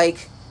and be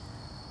like,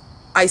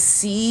 I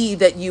see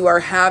that you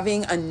are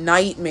having a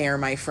nightmare,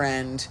 my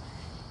friend.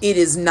 It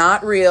is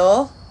not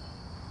real.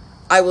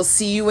 I will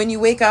see you when you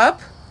wake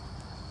up.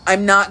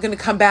 I'm not going to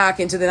come back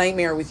into the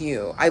nightmare with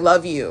you. I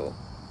love you.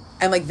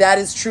 And like, that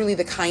is truly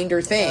the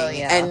kinder thing. Oh,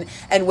 yeah.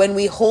 And when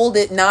we hold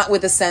it not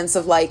with a sense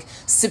of like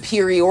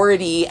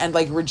superiority and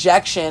like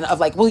rejection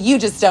of like, well, you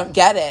just don't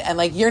get it. And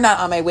like, you're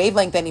not on my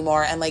wavelength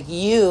anymore. And like,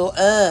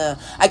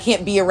 I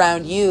can't be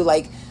around you.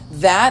 Like,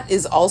 that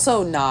is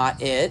also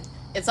not it.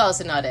 It's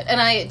also not it. And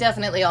I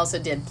definitely also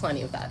did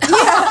plenty of that.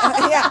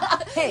 Yeah.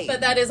 Hey. But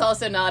that is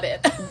also not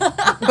it.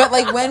 But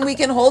like, when we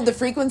can hold the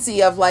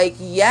frequency of like,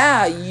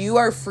 yeah, you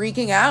are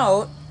freaking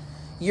out.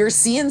 You're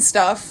seeing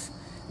stuff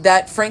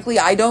that frankly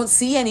I don't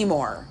see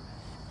anymore.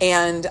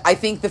 And I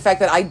think the fact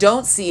that I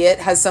don't see it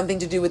has something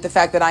to do with the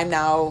fact that I'm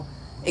now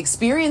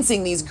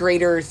experiencing these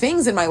greater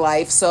things in my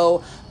life.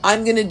 So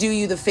I'm going to do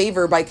you the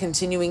favor by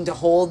continuing to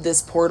hold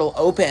this portal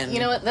open. You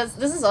know what?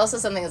 This is also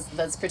something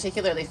that's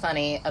particularly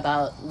funny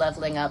about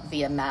leveling up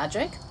via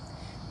magic.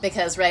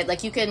 Because, right,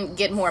 like, you can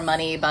get more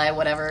money by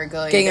whatever,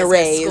 getting a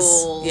raise,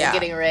 school,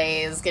 getting a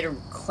raise,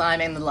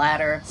 climbing the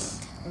ladder.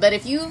 But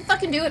if you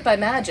fucking do it by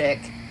magic,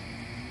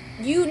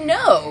 you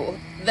know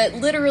that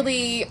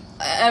literally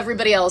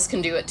everybody else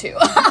can do it too.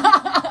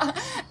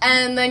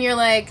 And then you're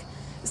like,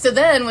 so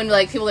then when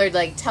like people are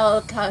like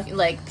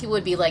people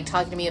would be like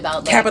talking to me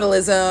about like,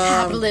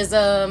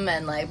 capitalism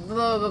and like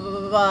blah, blah, blah,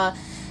 blah, blah.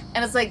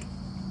 And it's like,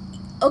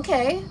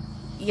 okay,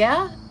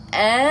 yeah,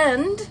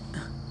 and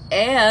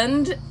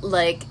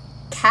like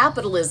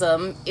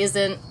capitalism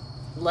isn't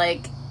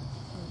like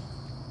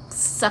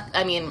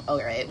I mean, all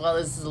right, well,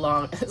 this is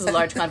a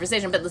large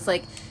conversation, but it's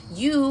like,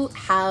 you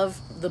have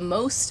the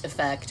most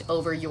effect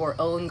over your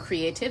own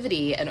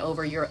creativity and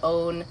over your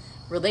own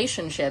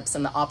relationships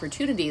and the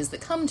opportunities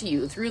that come to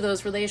you through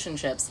those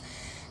relationships.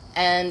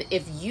 And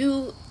if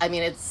you, I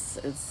mean, I'm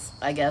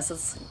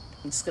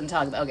just going to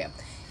talk about, okay,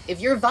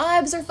 if your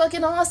vibes are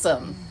fucking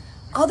awesome,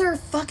 other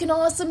fucking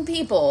awesome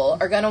people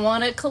are going to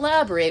want to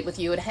collaborate with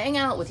you and hang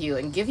out with you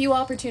and give you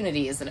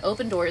opportunities and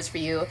open doors for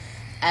you,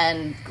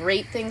 and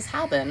great things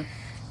happen.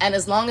 And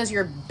as long as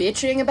you're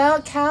bitching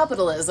about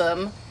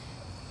capitalism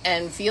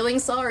and feeling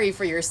sorry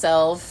for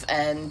yourself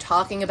and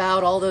talking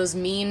about all those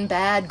mean,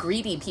 bad,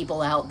 greedy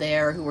people out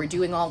there who are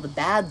doing all the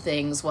bad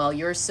things while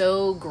you're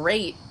so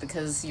great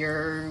because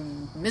you're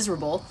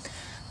miserable,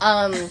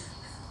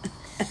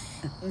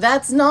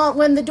 that's not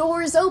when the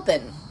doors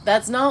open.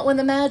 That's not when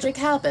the magic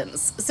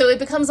happens. So it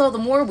becomes all the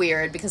more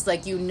weird because,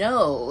 like, you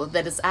know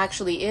that it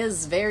actually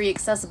is very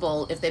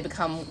accessible if they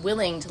become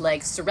willing to,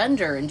 like,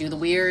 surrender and do the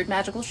weird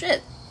magical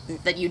shit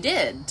that you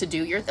did to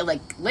do your...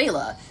 like,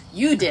 Layla,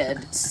 you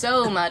did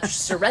so much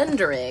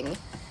surrendering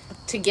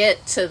to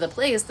get to the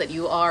place that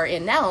you are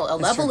in now, a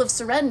level of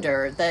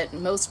surrender that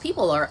most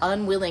people are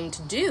unwilling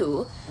to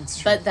do,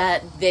 but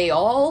that they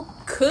all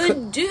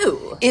could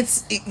do.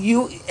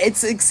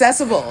 It's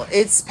accessible.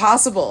 It's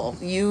possible.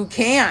 You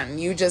can.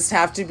 You just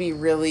have to be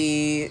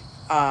really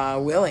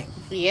willing.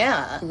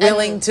 Yeah.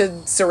 Willing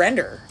to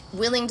surrender.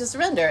 Willing to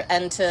surrender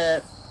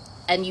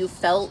and you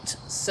felt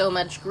so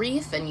much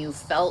grief and you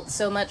felt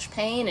so much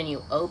pain and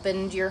you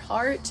opened your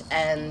heart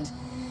and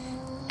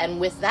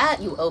with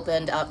that you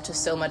opened up to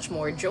so much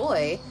more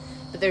joy.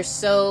 But there's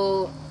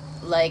so,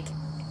 like,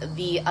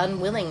 the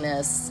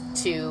unwillingness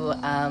to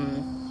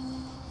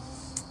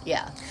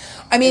yeah.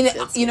 I mean,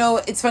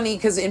 it's funny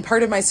because in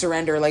part of my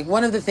surrender, like,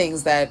 one of the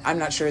things that, I'm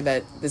not sure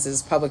that this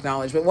is public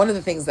knowledge, but one of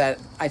the things that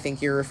I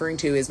think you're referring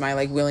to is my,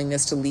 like,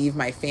 willingness to leave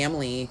my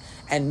family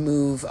and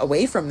move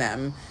away from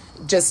them,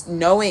 just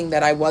knowing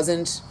that I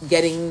wasn't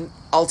getting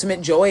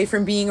ultimate joy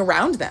from being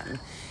around them.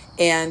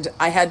 And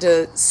I had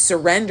to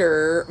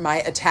surrender my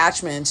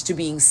attachment to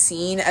being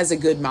seen as a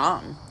good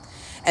mom.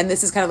 And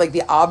this is kind of like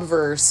the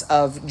obverse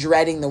of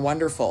dreading the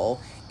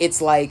wonderful.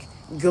 It's like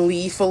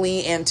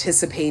gleefully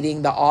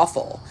anticipating the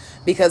awful.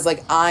 Because,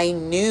 like, I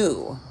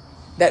knew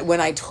that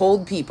when I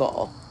told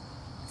people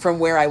from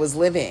where I was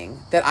living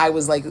that I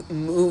was, like,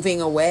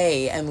 moving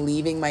away and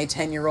leaving my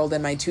 10-year-old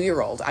and my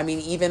 2-year-old. I mean,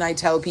 even I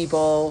tell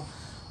people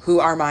who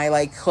are my,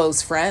 like,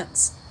 close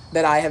friends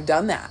that I have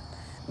done that.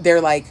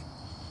 They're like,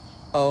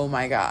 oh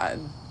my God.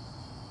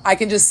 I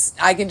can just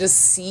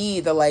see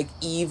the, like,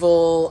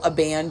 evil,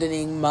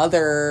 abandoning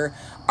mother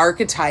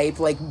archetype,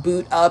 like,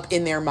 boot up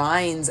in their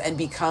minds and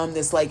become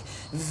this, like,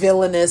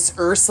 villainous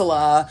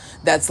Ursula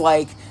that's,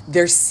 like,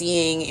 they're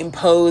seeing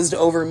imposed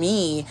over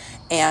me.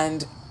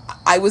 And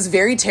I was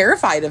very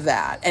terrified of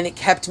that. And it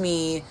kept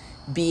me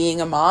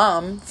being a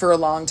mom for a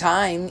long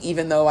time,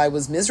 even though I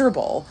was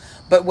miserable.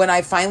 But when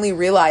I finally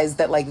realized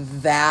that, like,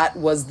 that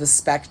was the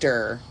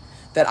specter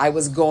that I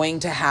was going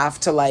to have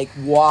to, like,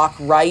 walk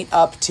right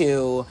up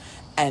to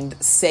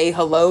and say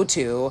hello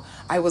to,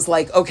 I was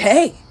like,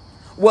 okay,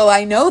 well,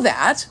 I know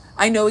that.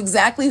 I know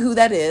exactly who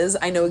that is.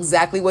 I know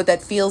exactly what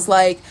that feels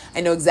like.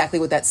 I know exactly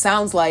what that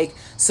sounds like.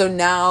 So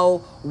now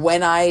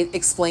when I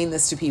explain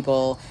this to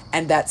people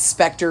and that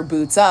specter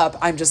boots up,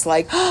 I'm just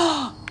like,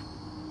 oh,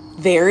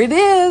 there it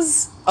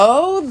is.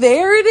 Oh,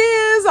 there it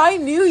is. I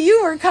knew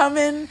you were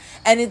coming.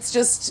 And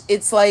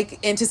it's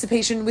like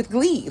anticipation with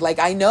glee. Like,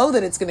 I know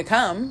that it's going to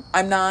come.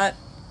 I'm not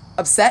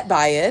upset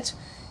by it.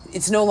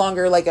 It's no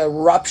longer like a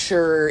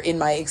rupture in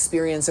my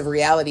experience of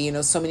reality. You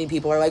know, so many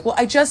people are like, well,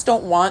 I just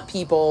don't want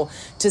people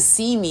to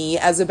see me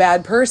as a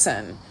bad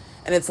person.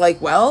 And it's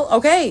like, well,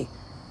 okay.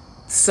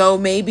 So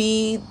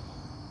maybe,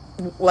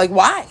 like,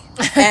 why?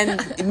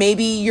 And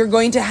maybe you're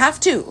going to have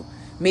to.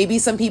 Maybe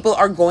some people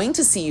are going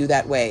to see you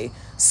that way.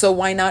 So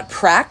why not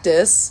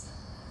practice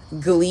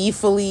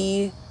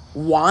gleefully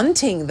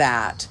wanting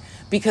that?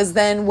 Because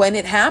then when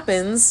it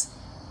happens,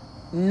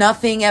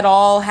 nothing at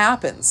all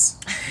happens.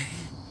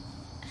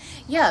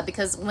 Yeah,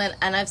 because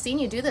and I've seen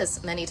you do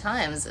this many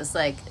times, it's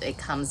like it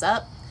comes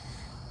up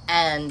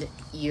and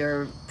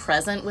you're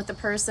present with the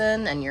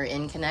person and you're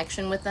in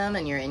connection with them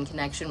and you're in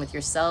connection with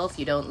yourself.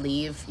 You don't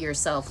leave your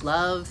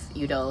self-love.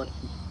 You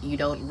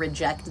don't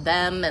reject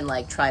them and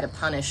like try to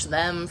punish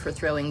them for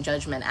throwing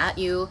judgment at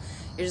you.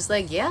 You're just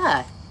like,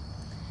 yeah,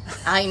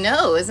 I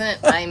know, isn't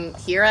it?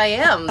 Here I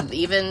am,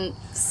 even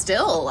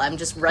still.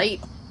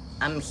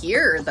 I'm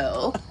here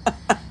though.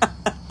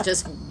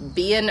 Just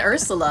being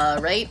Ursula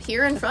right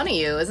here in front of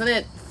you. Isn't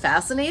it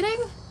fascinating?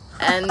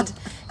 And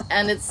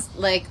it's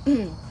like,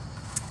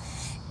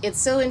 it's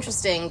so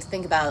interesting to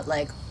think about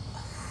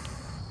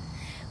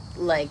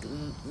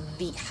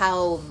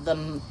how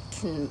the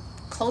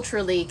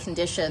culturally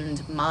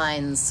conditioned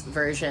mind's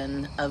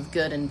version of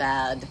good and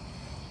bad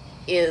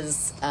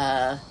is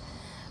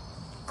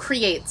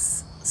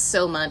creates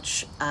so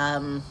much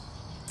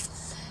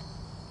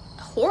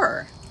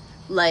horror,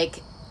 like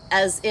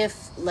as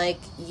if like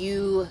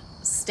you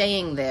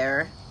staying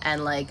there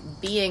and like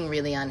being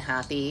really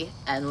unhappy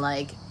and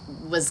like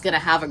was gonna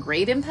have a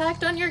great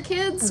impact on your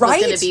kids,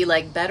 right? Was gonna be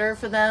like better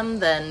for them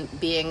than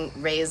being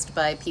raised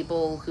by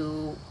people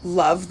who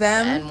love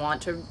them and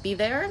want to be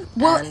there.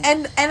 Well,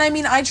 and I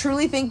mean, I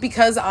truly think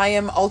because I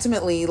am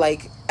ultimately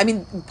like, I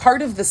mean,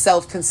 part of the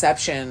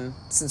self-conception,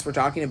 since we're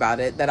talking about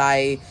it, that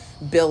I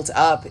built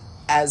up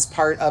as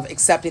part of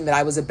accepting that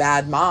I was a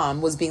bad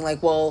mom was being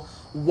like, well,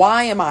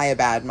 why am I a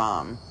bad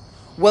mom?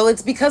 Well,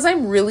 it's because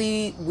I'm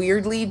really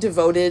weirdly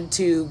devoted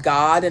to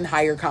God and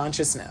higher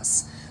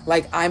consciousness.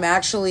 Like, I'm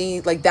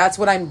actually, like, that's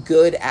what I'm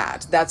good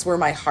at. That's where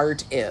my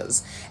heart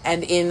is.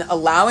 And in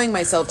allowing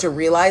myself to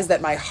realize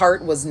that my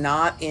heart was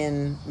not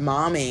in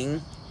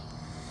momming,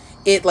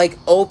 it, like,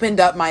 opened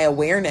up my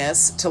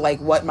awareness to,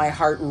 like, what my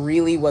heart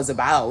really was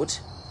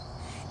about.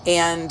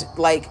 And,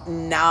 like,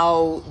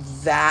 now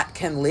that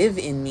can live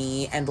in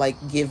me and,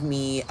 like, give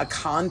me a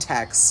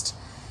context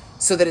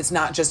so that it's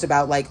not just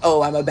about, like,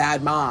 oh, I'm a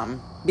bad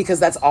mom.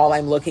 Because that's all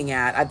I'm looking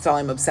at. That's all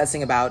I'm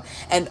obsessing about.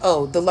 And,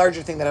 oh, the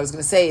larger thing that I was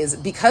going to say is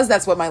because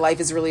that's what my life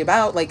is really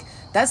about, like,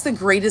 that's the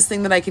greatest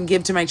thing that I can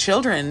give to my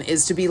children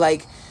is to be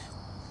like,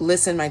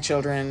 listen, my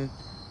children,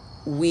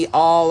 we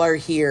all are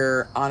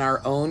here on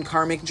our own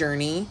karmic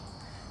journey.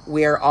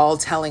 We are all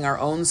telling our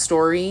own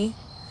story.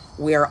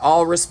 We are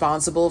all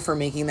responsible for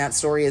making that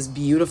story as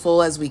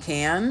beautiful as we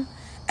can.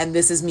 And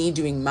this is me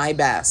doing my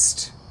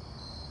best.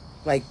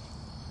 Like,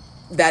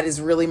 that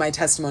is really my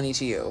testimony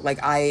to you. Like,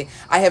 I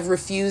have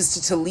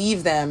refused to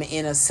leave them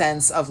in a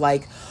sense of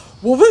like,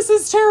 well, this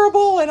is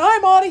terrible and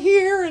I'm out of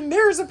here and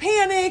there's a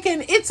panic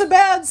and it's a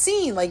bad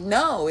scene. Like,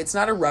 no, it's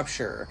not a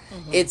rupture.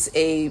 Mm-hmm. It's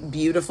a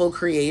beautiful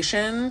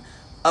creation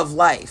of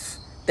life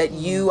that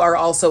you are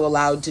also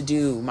allowed to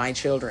do, my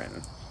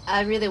children.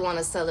 I really want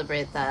to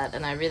celebrate that,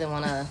 and I really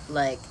want to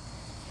like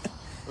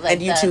and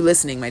you too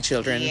listening, my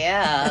children.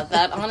 Yeah,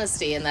 that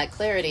honesty and that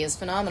clarity is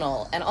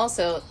phenomenal. And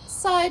also,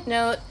 side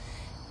note,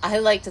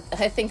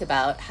 I think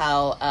about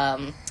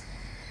how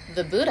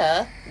the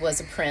Buddha was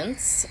a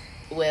prince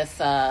with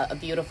a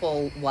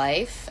beautiful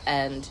wife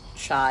and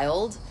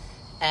child,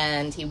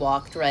 and he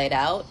walked right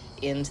out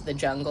into the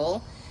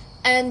jungle.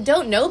 And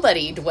don't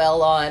nobody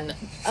dwell on,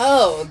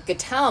 oh,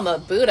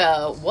 Gautama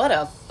Buddha, what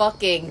a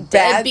fucking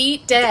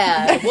deadbeat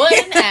dad. What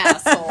an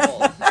asshole.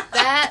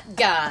 That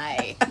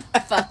guy.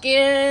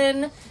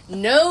 Fucking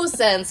no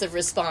sense of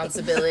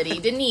responsibility.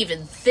 Didn't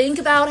even think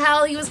about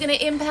how he was going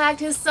to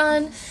impact his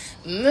son.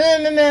 No.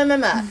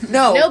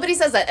 Nobody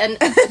says that. And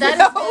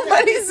that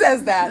Nobody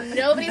says that.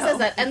 Nobody says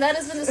that. And that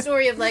has been the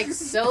story of like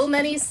so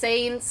many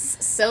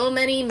saints, so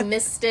many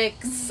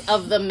mystics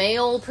of the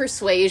male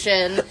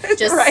persuasion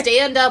just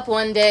stand up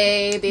one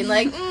day being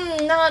like,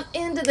 not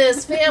into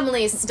this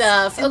family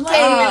stuff.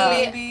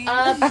 Okay,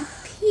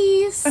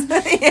 peace.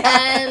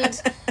 Yeah.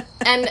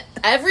 And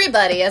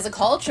everybody as a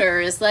culture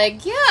is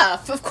like, yeah,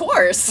 of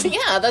course.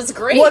 Yeah, that's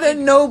great. What a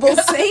noble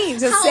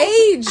saint, a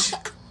sage.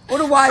 What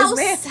a wise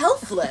man. How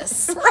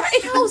selfless.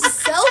 Right. How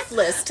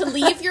selfless to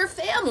leave your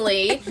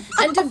family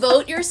and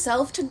devote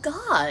yourself to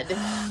God.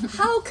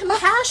 How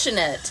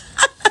compassionate.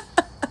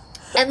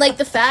 And, like,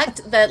 the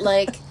fact that,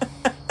 like,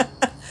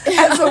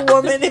 as a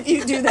woman, if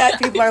you do that,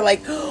 people are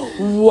like,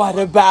 what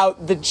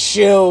about the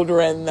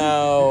children,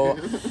 though?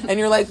 And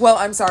you're like, well,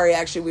 I'm sorry,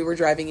 actually, we were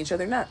driving each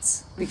other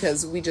nuts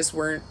because we just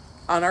weren't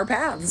on our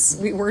paths.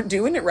 We weren't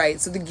doing it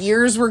right. So the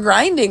gears were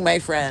grinding, my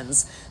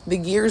friends. The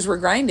gears were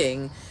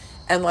grinding.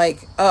 And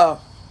like,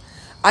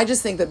 I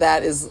just think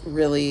that is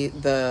really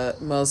the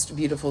most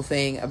beautiful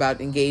thing about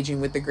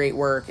engaging with the great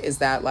work is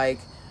that, like,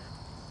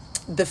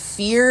 the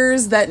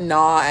fears that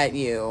gnaw at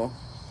you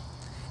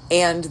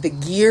and the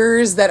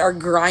gears that are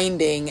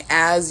grinding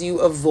as you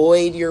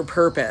avoid your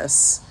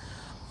purpose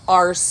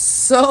are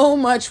so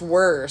much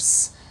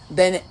worse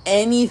than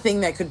anything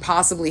that could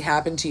possibly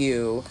happen to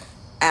you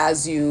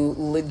as you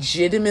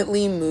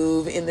legitimately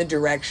move in the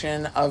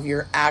direction of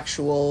your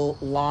actual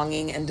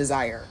longing and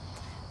desire.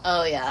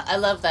 Oh yeah, I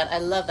love that. I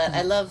love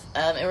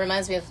it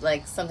reminds me of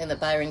like something that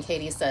Byron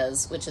Katie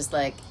says, which is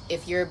like,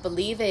 if you're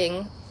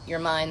believing your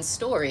mind's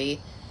story,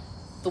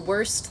 the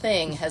worst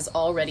thing has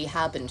already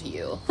happened to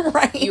you.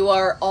 Right. You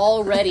are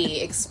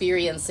already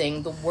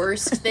experiencing the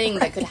worst thing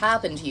that could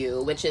happen to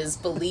you, which is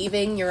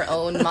believing your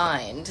own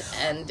mind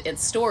and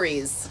its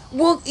stories.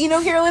 Well, you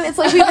know, Carolyn, it's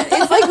like we've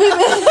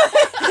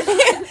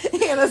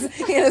been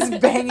Hannah's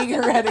banging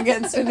her head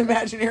against an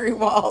imaginary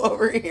wall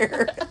over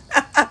here.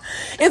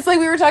 It's like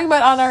we were talking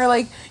about on our,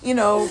 like, you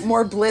know,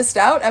 more blissed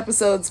out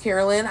episodes,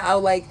 Carolyn, how,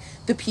 like,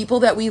 the people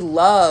that we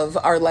love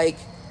are, like,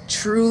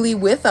 truly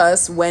with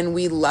us when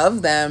we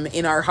love them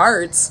in our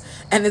hearts.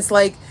 And it's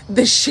like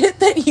the shit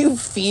that you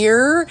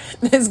fear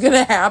is going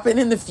to happen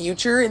in the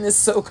future, in this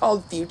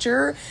so-called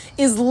future,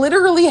 is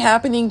literally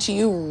happening to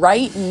you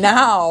right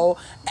now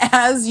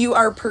as you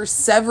are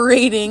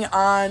perseverating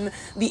on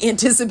the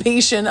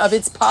anticipation of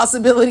its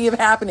possibility of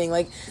happening.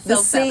 Like the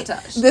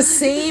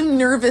same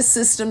nervous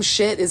system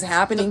shit is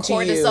happening to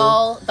you. The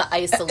cortisol, the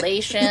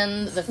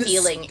isolation, the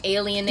feeling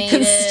alienated,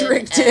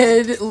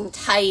 constricted,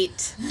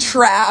 tight,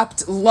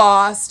 trapped,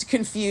 lost,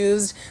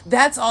 confused.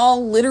 That's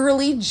all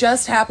literally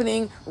just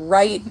happening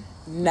right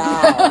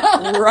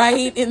now,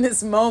 right in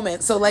this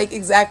moment. So, like,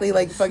 exactly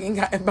like fucking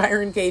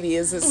Byron Katie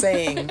is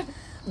saying,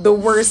 the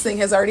worst thing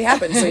has already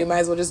happened. So you might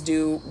as well just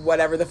do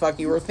whatever the fuck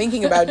you were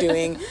thinking about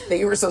doing that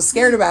you were so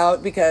scared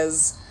about,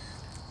 because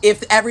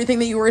if everything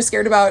that you were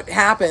scared about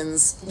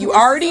happens, you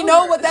already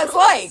know what that's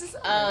like.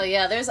 Oh,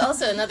 yeah. There's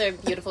also another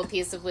beautiful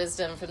piece of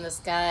wisdom from this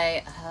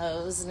guy.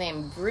 What was his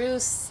name?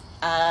 Bruce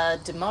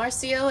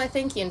DiMarcio, I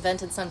think. He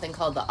invented something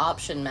called the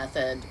option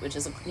method, which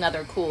is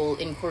another cool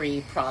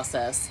inquiry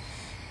process.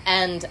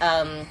 And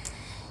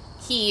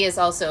he is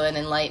also an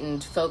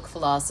enlightened folk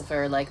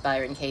philosopher like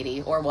Byron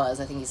Katie, or was.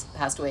 I think he's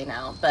passed away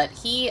now. But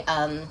he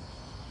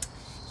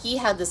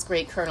had this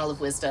great kernel of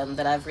wisdom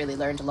that I've really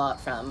learned a lot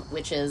from,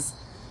 which is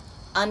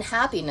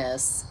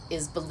unhappiness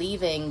is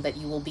believing that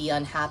you will be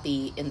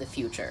unhappy in the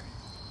future.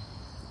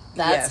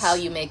 That's how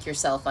you make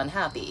yourself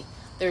unhappy.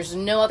 There's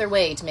no other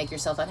way to make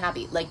yourself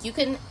unhappy. Like, you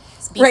can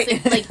be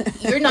sick.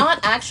 Like, you're not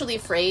actually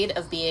afraid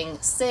of being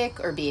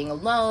sick or being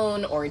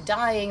alone or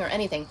dying or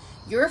anything.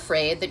 You're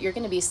afraid that you're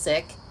going to be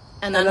sick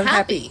and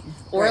unhappy.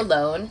 Or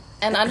alone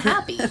and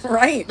unhappy.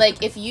 Right.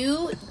 Like, if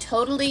you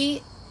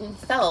totally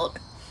felt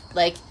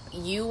like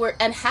you were...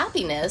 And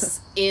happiness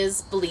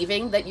is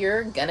believing that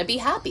you're going to be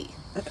happy.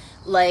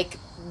 Like,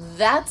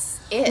 that's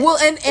it. Well,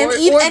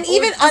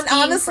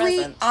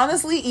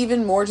 honestly,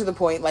 even more to the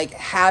point, like,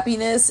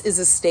 happiness is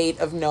a state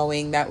of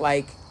knowing that,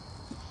 like,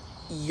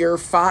 you're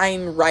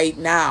fine right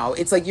now.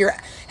 It's like your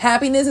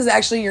happiness is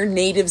actually your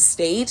native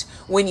state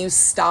when you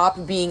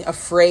stop being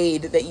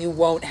afraid that you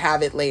won't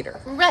have it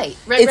later. Right.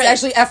 It's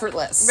actually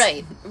effortless.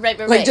 Right.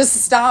 Like, just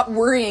stop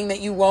worrying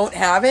that you won't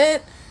have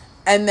it,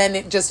 and then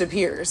it just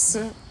appears.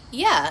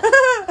 Yeah.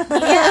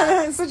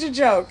 It's such a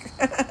joke.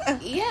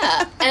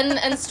 Yeah.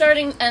 And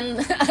starting and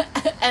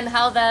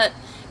how that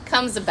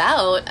comes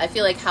about, I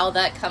feel like how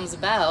that comes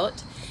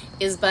about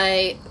is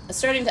by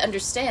starting to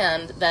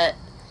understand that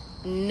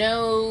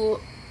no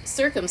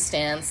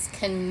circumstance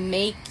can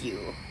make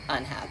you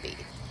unhappy.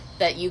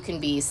 That you can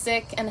be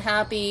sick and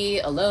happy,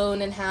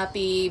 alone and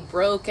happy,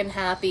 broke and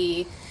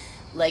happy.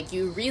 Like,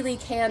 you really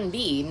can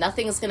be.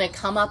 Nothing's going to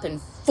come up and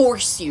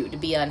force you to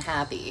be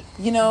unhappy.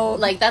 You know...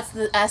 Like, that's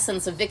the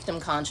essence of victim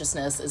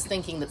consciousness, is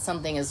thinking that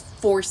something is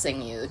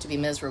forcing you to be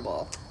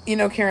miserable. You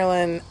know,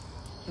 Carolyn,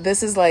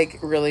 this is, like,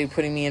 really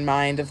putting me in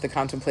mind of the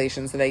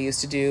contemplations that I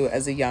used to do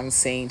as a young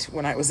saint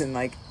when I was in,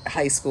 like,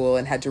 high school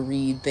and had to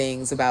read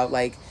things about,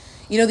 like,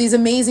 you know, these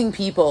amazing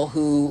people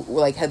who,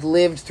 like, had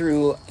lived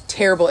through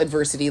terrible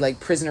adversity, like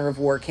prisoner of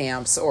war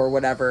camps or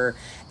whatever,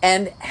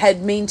 and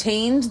had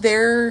maintained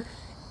their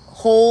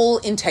whole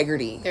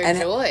integrity. Their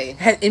joy.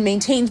 Had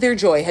maintained their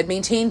joy, had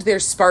maintained their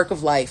spark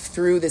of life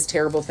through this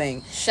terrible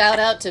thing. Shout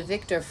out to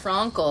Viktor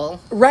Frankl.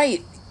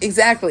 Right.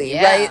 Exactly.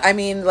 Yeah. Right. I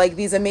mean, like,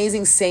 these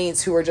amazing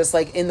saints who are just,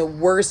 like, in the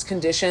worst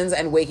conditions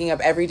and waking up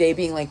every day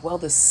being like, well,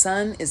 the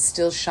sun is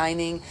still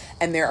shining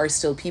and there are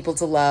still people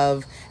to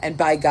love. And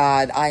by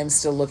God, I am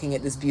still looking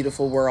at this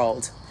beautiful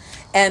world.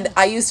 And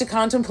I used to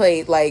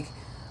contemplate, like,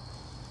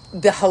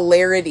 the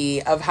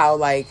hilarity of how,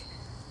 like,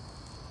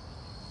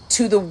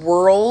 to the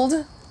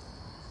world,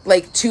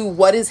 like, to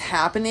what is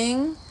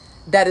happening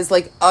that is,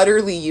 like,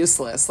 utterly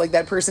useless. Like,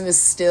 that person is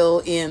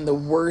still in the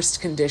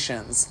worst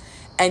conditions.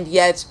 And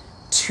yet,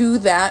 to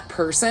that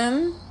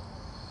person,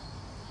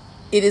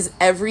 it is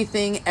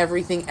everything,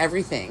 everything,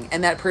 everything.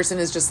 And that person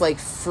is just, like,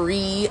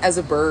 free as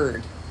a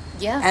bird.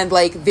 Yeah. And,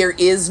 like, there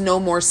is no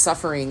more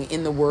suffering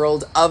in the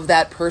world of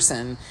that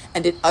person.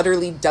 And it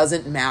utterly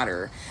doesn't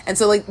matter. And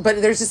so, like,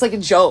 but there's just, like, a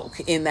joke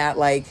in that,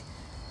 like,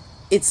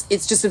 it's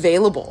just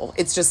available.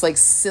 It's just, like,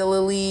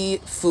 sillily,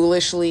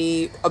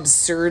 foolishly,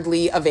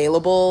 absurdly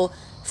available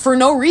for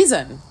no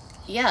reason.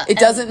 Yeah. It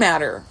doesn't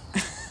matter.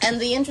 And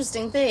the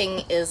interesting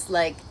thing is,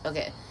 like,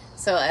 okay,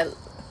 so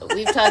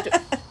we've talked,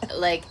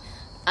 like,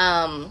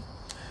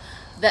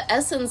 the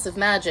essence of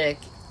magic,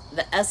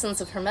 the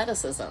essence of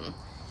Hermeticism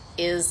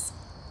is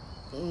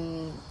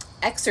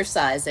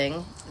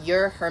exercising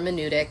your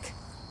hermeneutic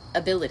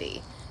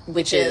ability,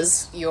 which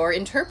is your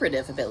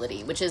interpretive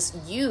ability, which is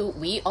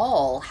we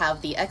all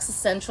have the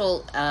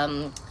existential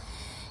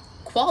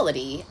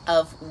quality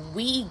of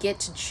we get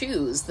to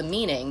choose the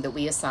meaning that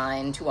we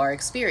assign to our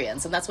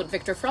experience. And that's what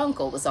Viktor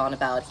Frankl was on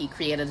about. He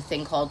created a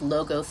thing called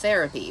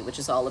logotherapy, which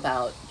is all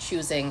about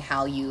choosing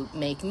how you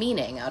make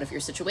meaning out of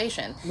your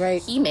situation.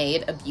 Right. He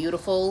made a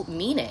beautiful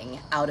meaning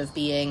out of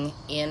being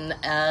in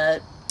a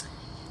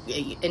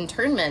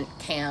internment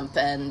camp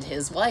and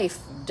his wife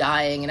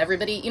dying and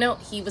everybody,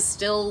 he was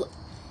still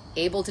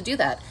able to do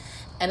that.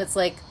 And it's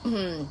like,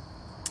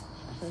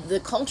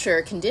 the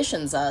culture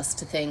conditions us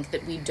to think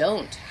that we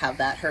don't have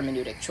that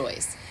hermeneutic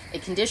choice.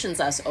 It conditions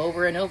us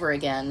over and over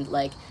again,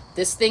 like,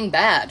 this thing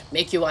bad,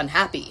 make you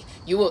unhappy.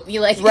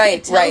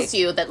 It tells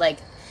you that, like,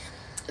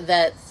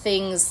 that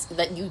things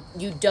that you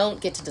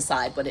don't get to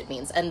decide what it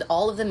means. And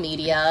all of the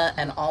media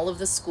and all of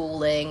the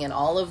schooling and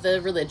all of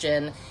the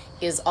religion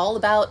is all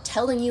about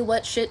telling you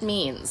what shit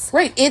means.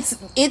 Right.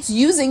 It's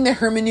using the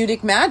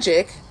hermeneutic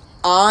magic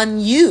on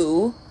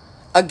you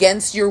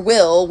against your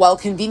will, while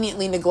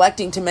conveniently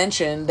neglecting to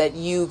mention that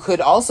you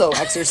could also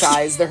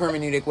exercise the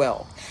hermeneutic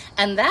will.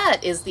 And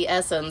that is the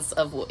essence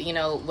of,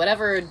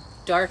 whatever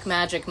dark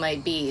magic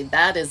might be,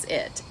 that is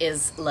it,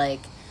 is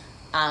like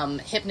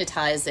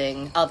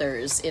hypnotizing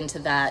others into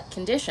that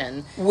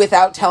condition.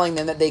 Without telling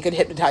them that they could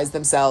hypnotize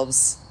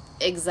themselves.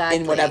 Exactly.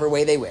 In whatever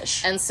way they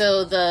wish. And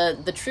so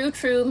the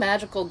true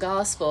magical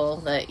gospel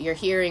that you're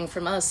hearing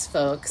from us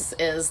folks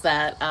is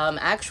that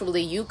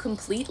actually you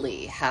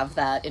completely have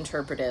that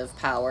interpretive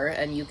power,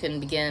 and you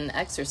can begin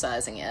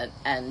exercising it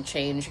and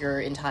change your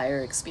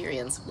entire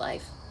experience of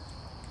life.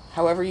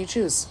 However you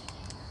choose.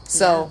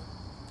 So,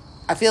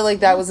 yeah. I feel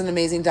like that was an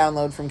amazing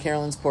download from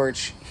Carolyn's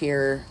Porch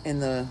here in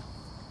the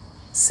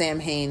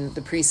Samhain,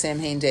 the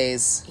pre-Samhain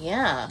days.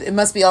 Yeah. It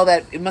must be all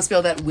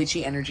that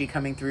witchy energy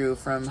coming through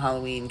from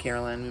Halloween,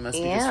 Carolyn. We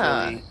must be just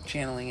really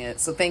channeling it.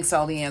 So thanks to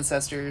all the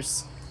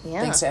ancestors.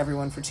 Yeah. Thanks to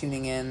everyone for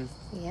tuning in.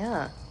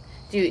 Yeah.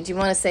 Do you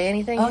want to say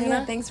anything, Hannah?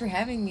 Yeah, thanks for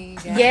having me.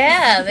 Guys.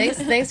 Yeah,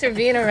 thanks for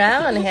being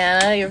around,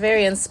 Hannah. You're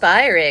very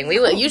inspiring.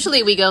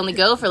 Usually we only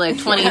go for like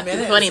 20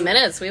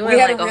 minutes. We went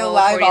had like a real whole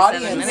live 47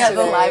 audience. minutes. We had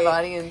the live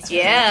audience.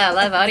 Yeah,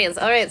 live audience.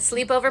 All right,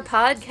 Sleepover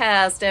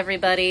Podcast,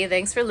 everybody.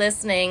 Thanks for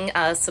listening.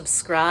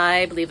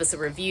 Subscribe, leave us a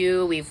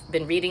review. We've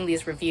been reading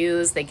these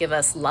reviews. They give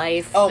us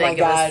life. Oh my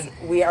God.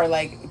 We are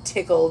like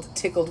tickled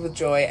with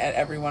joy at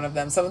every one of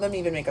them. Some of them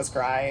even make us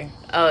cry.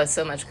 Oh,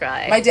 so much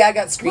cry. My dad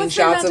got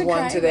screenshots of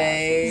one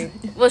today.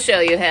 We'll show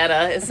you,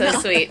 Hannah. It's so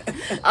sweet.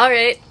 All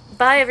right.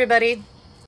 Bye, everybody.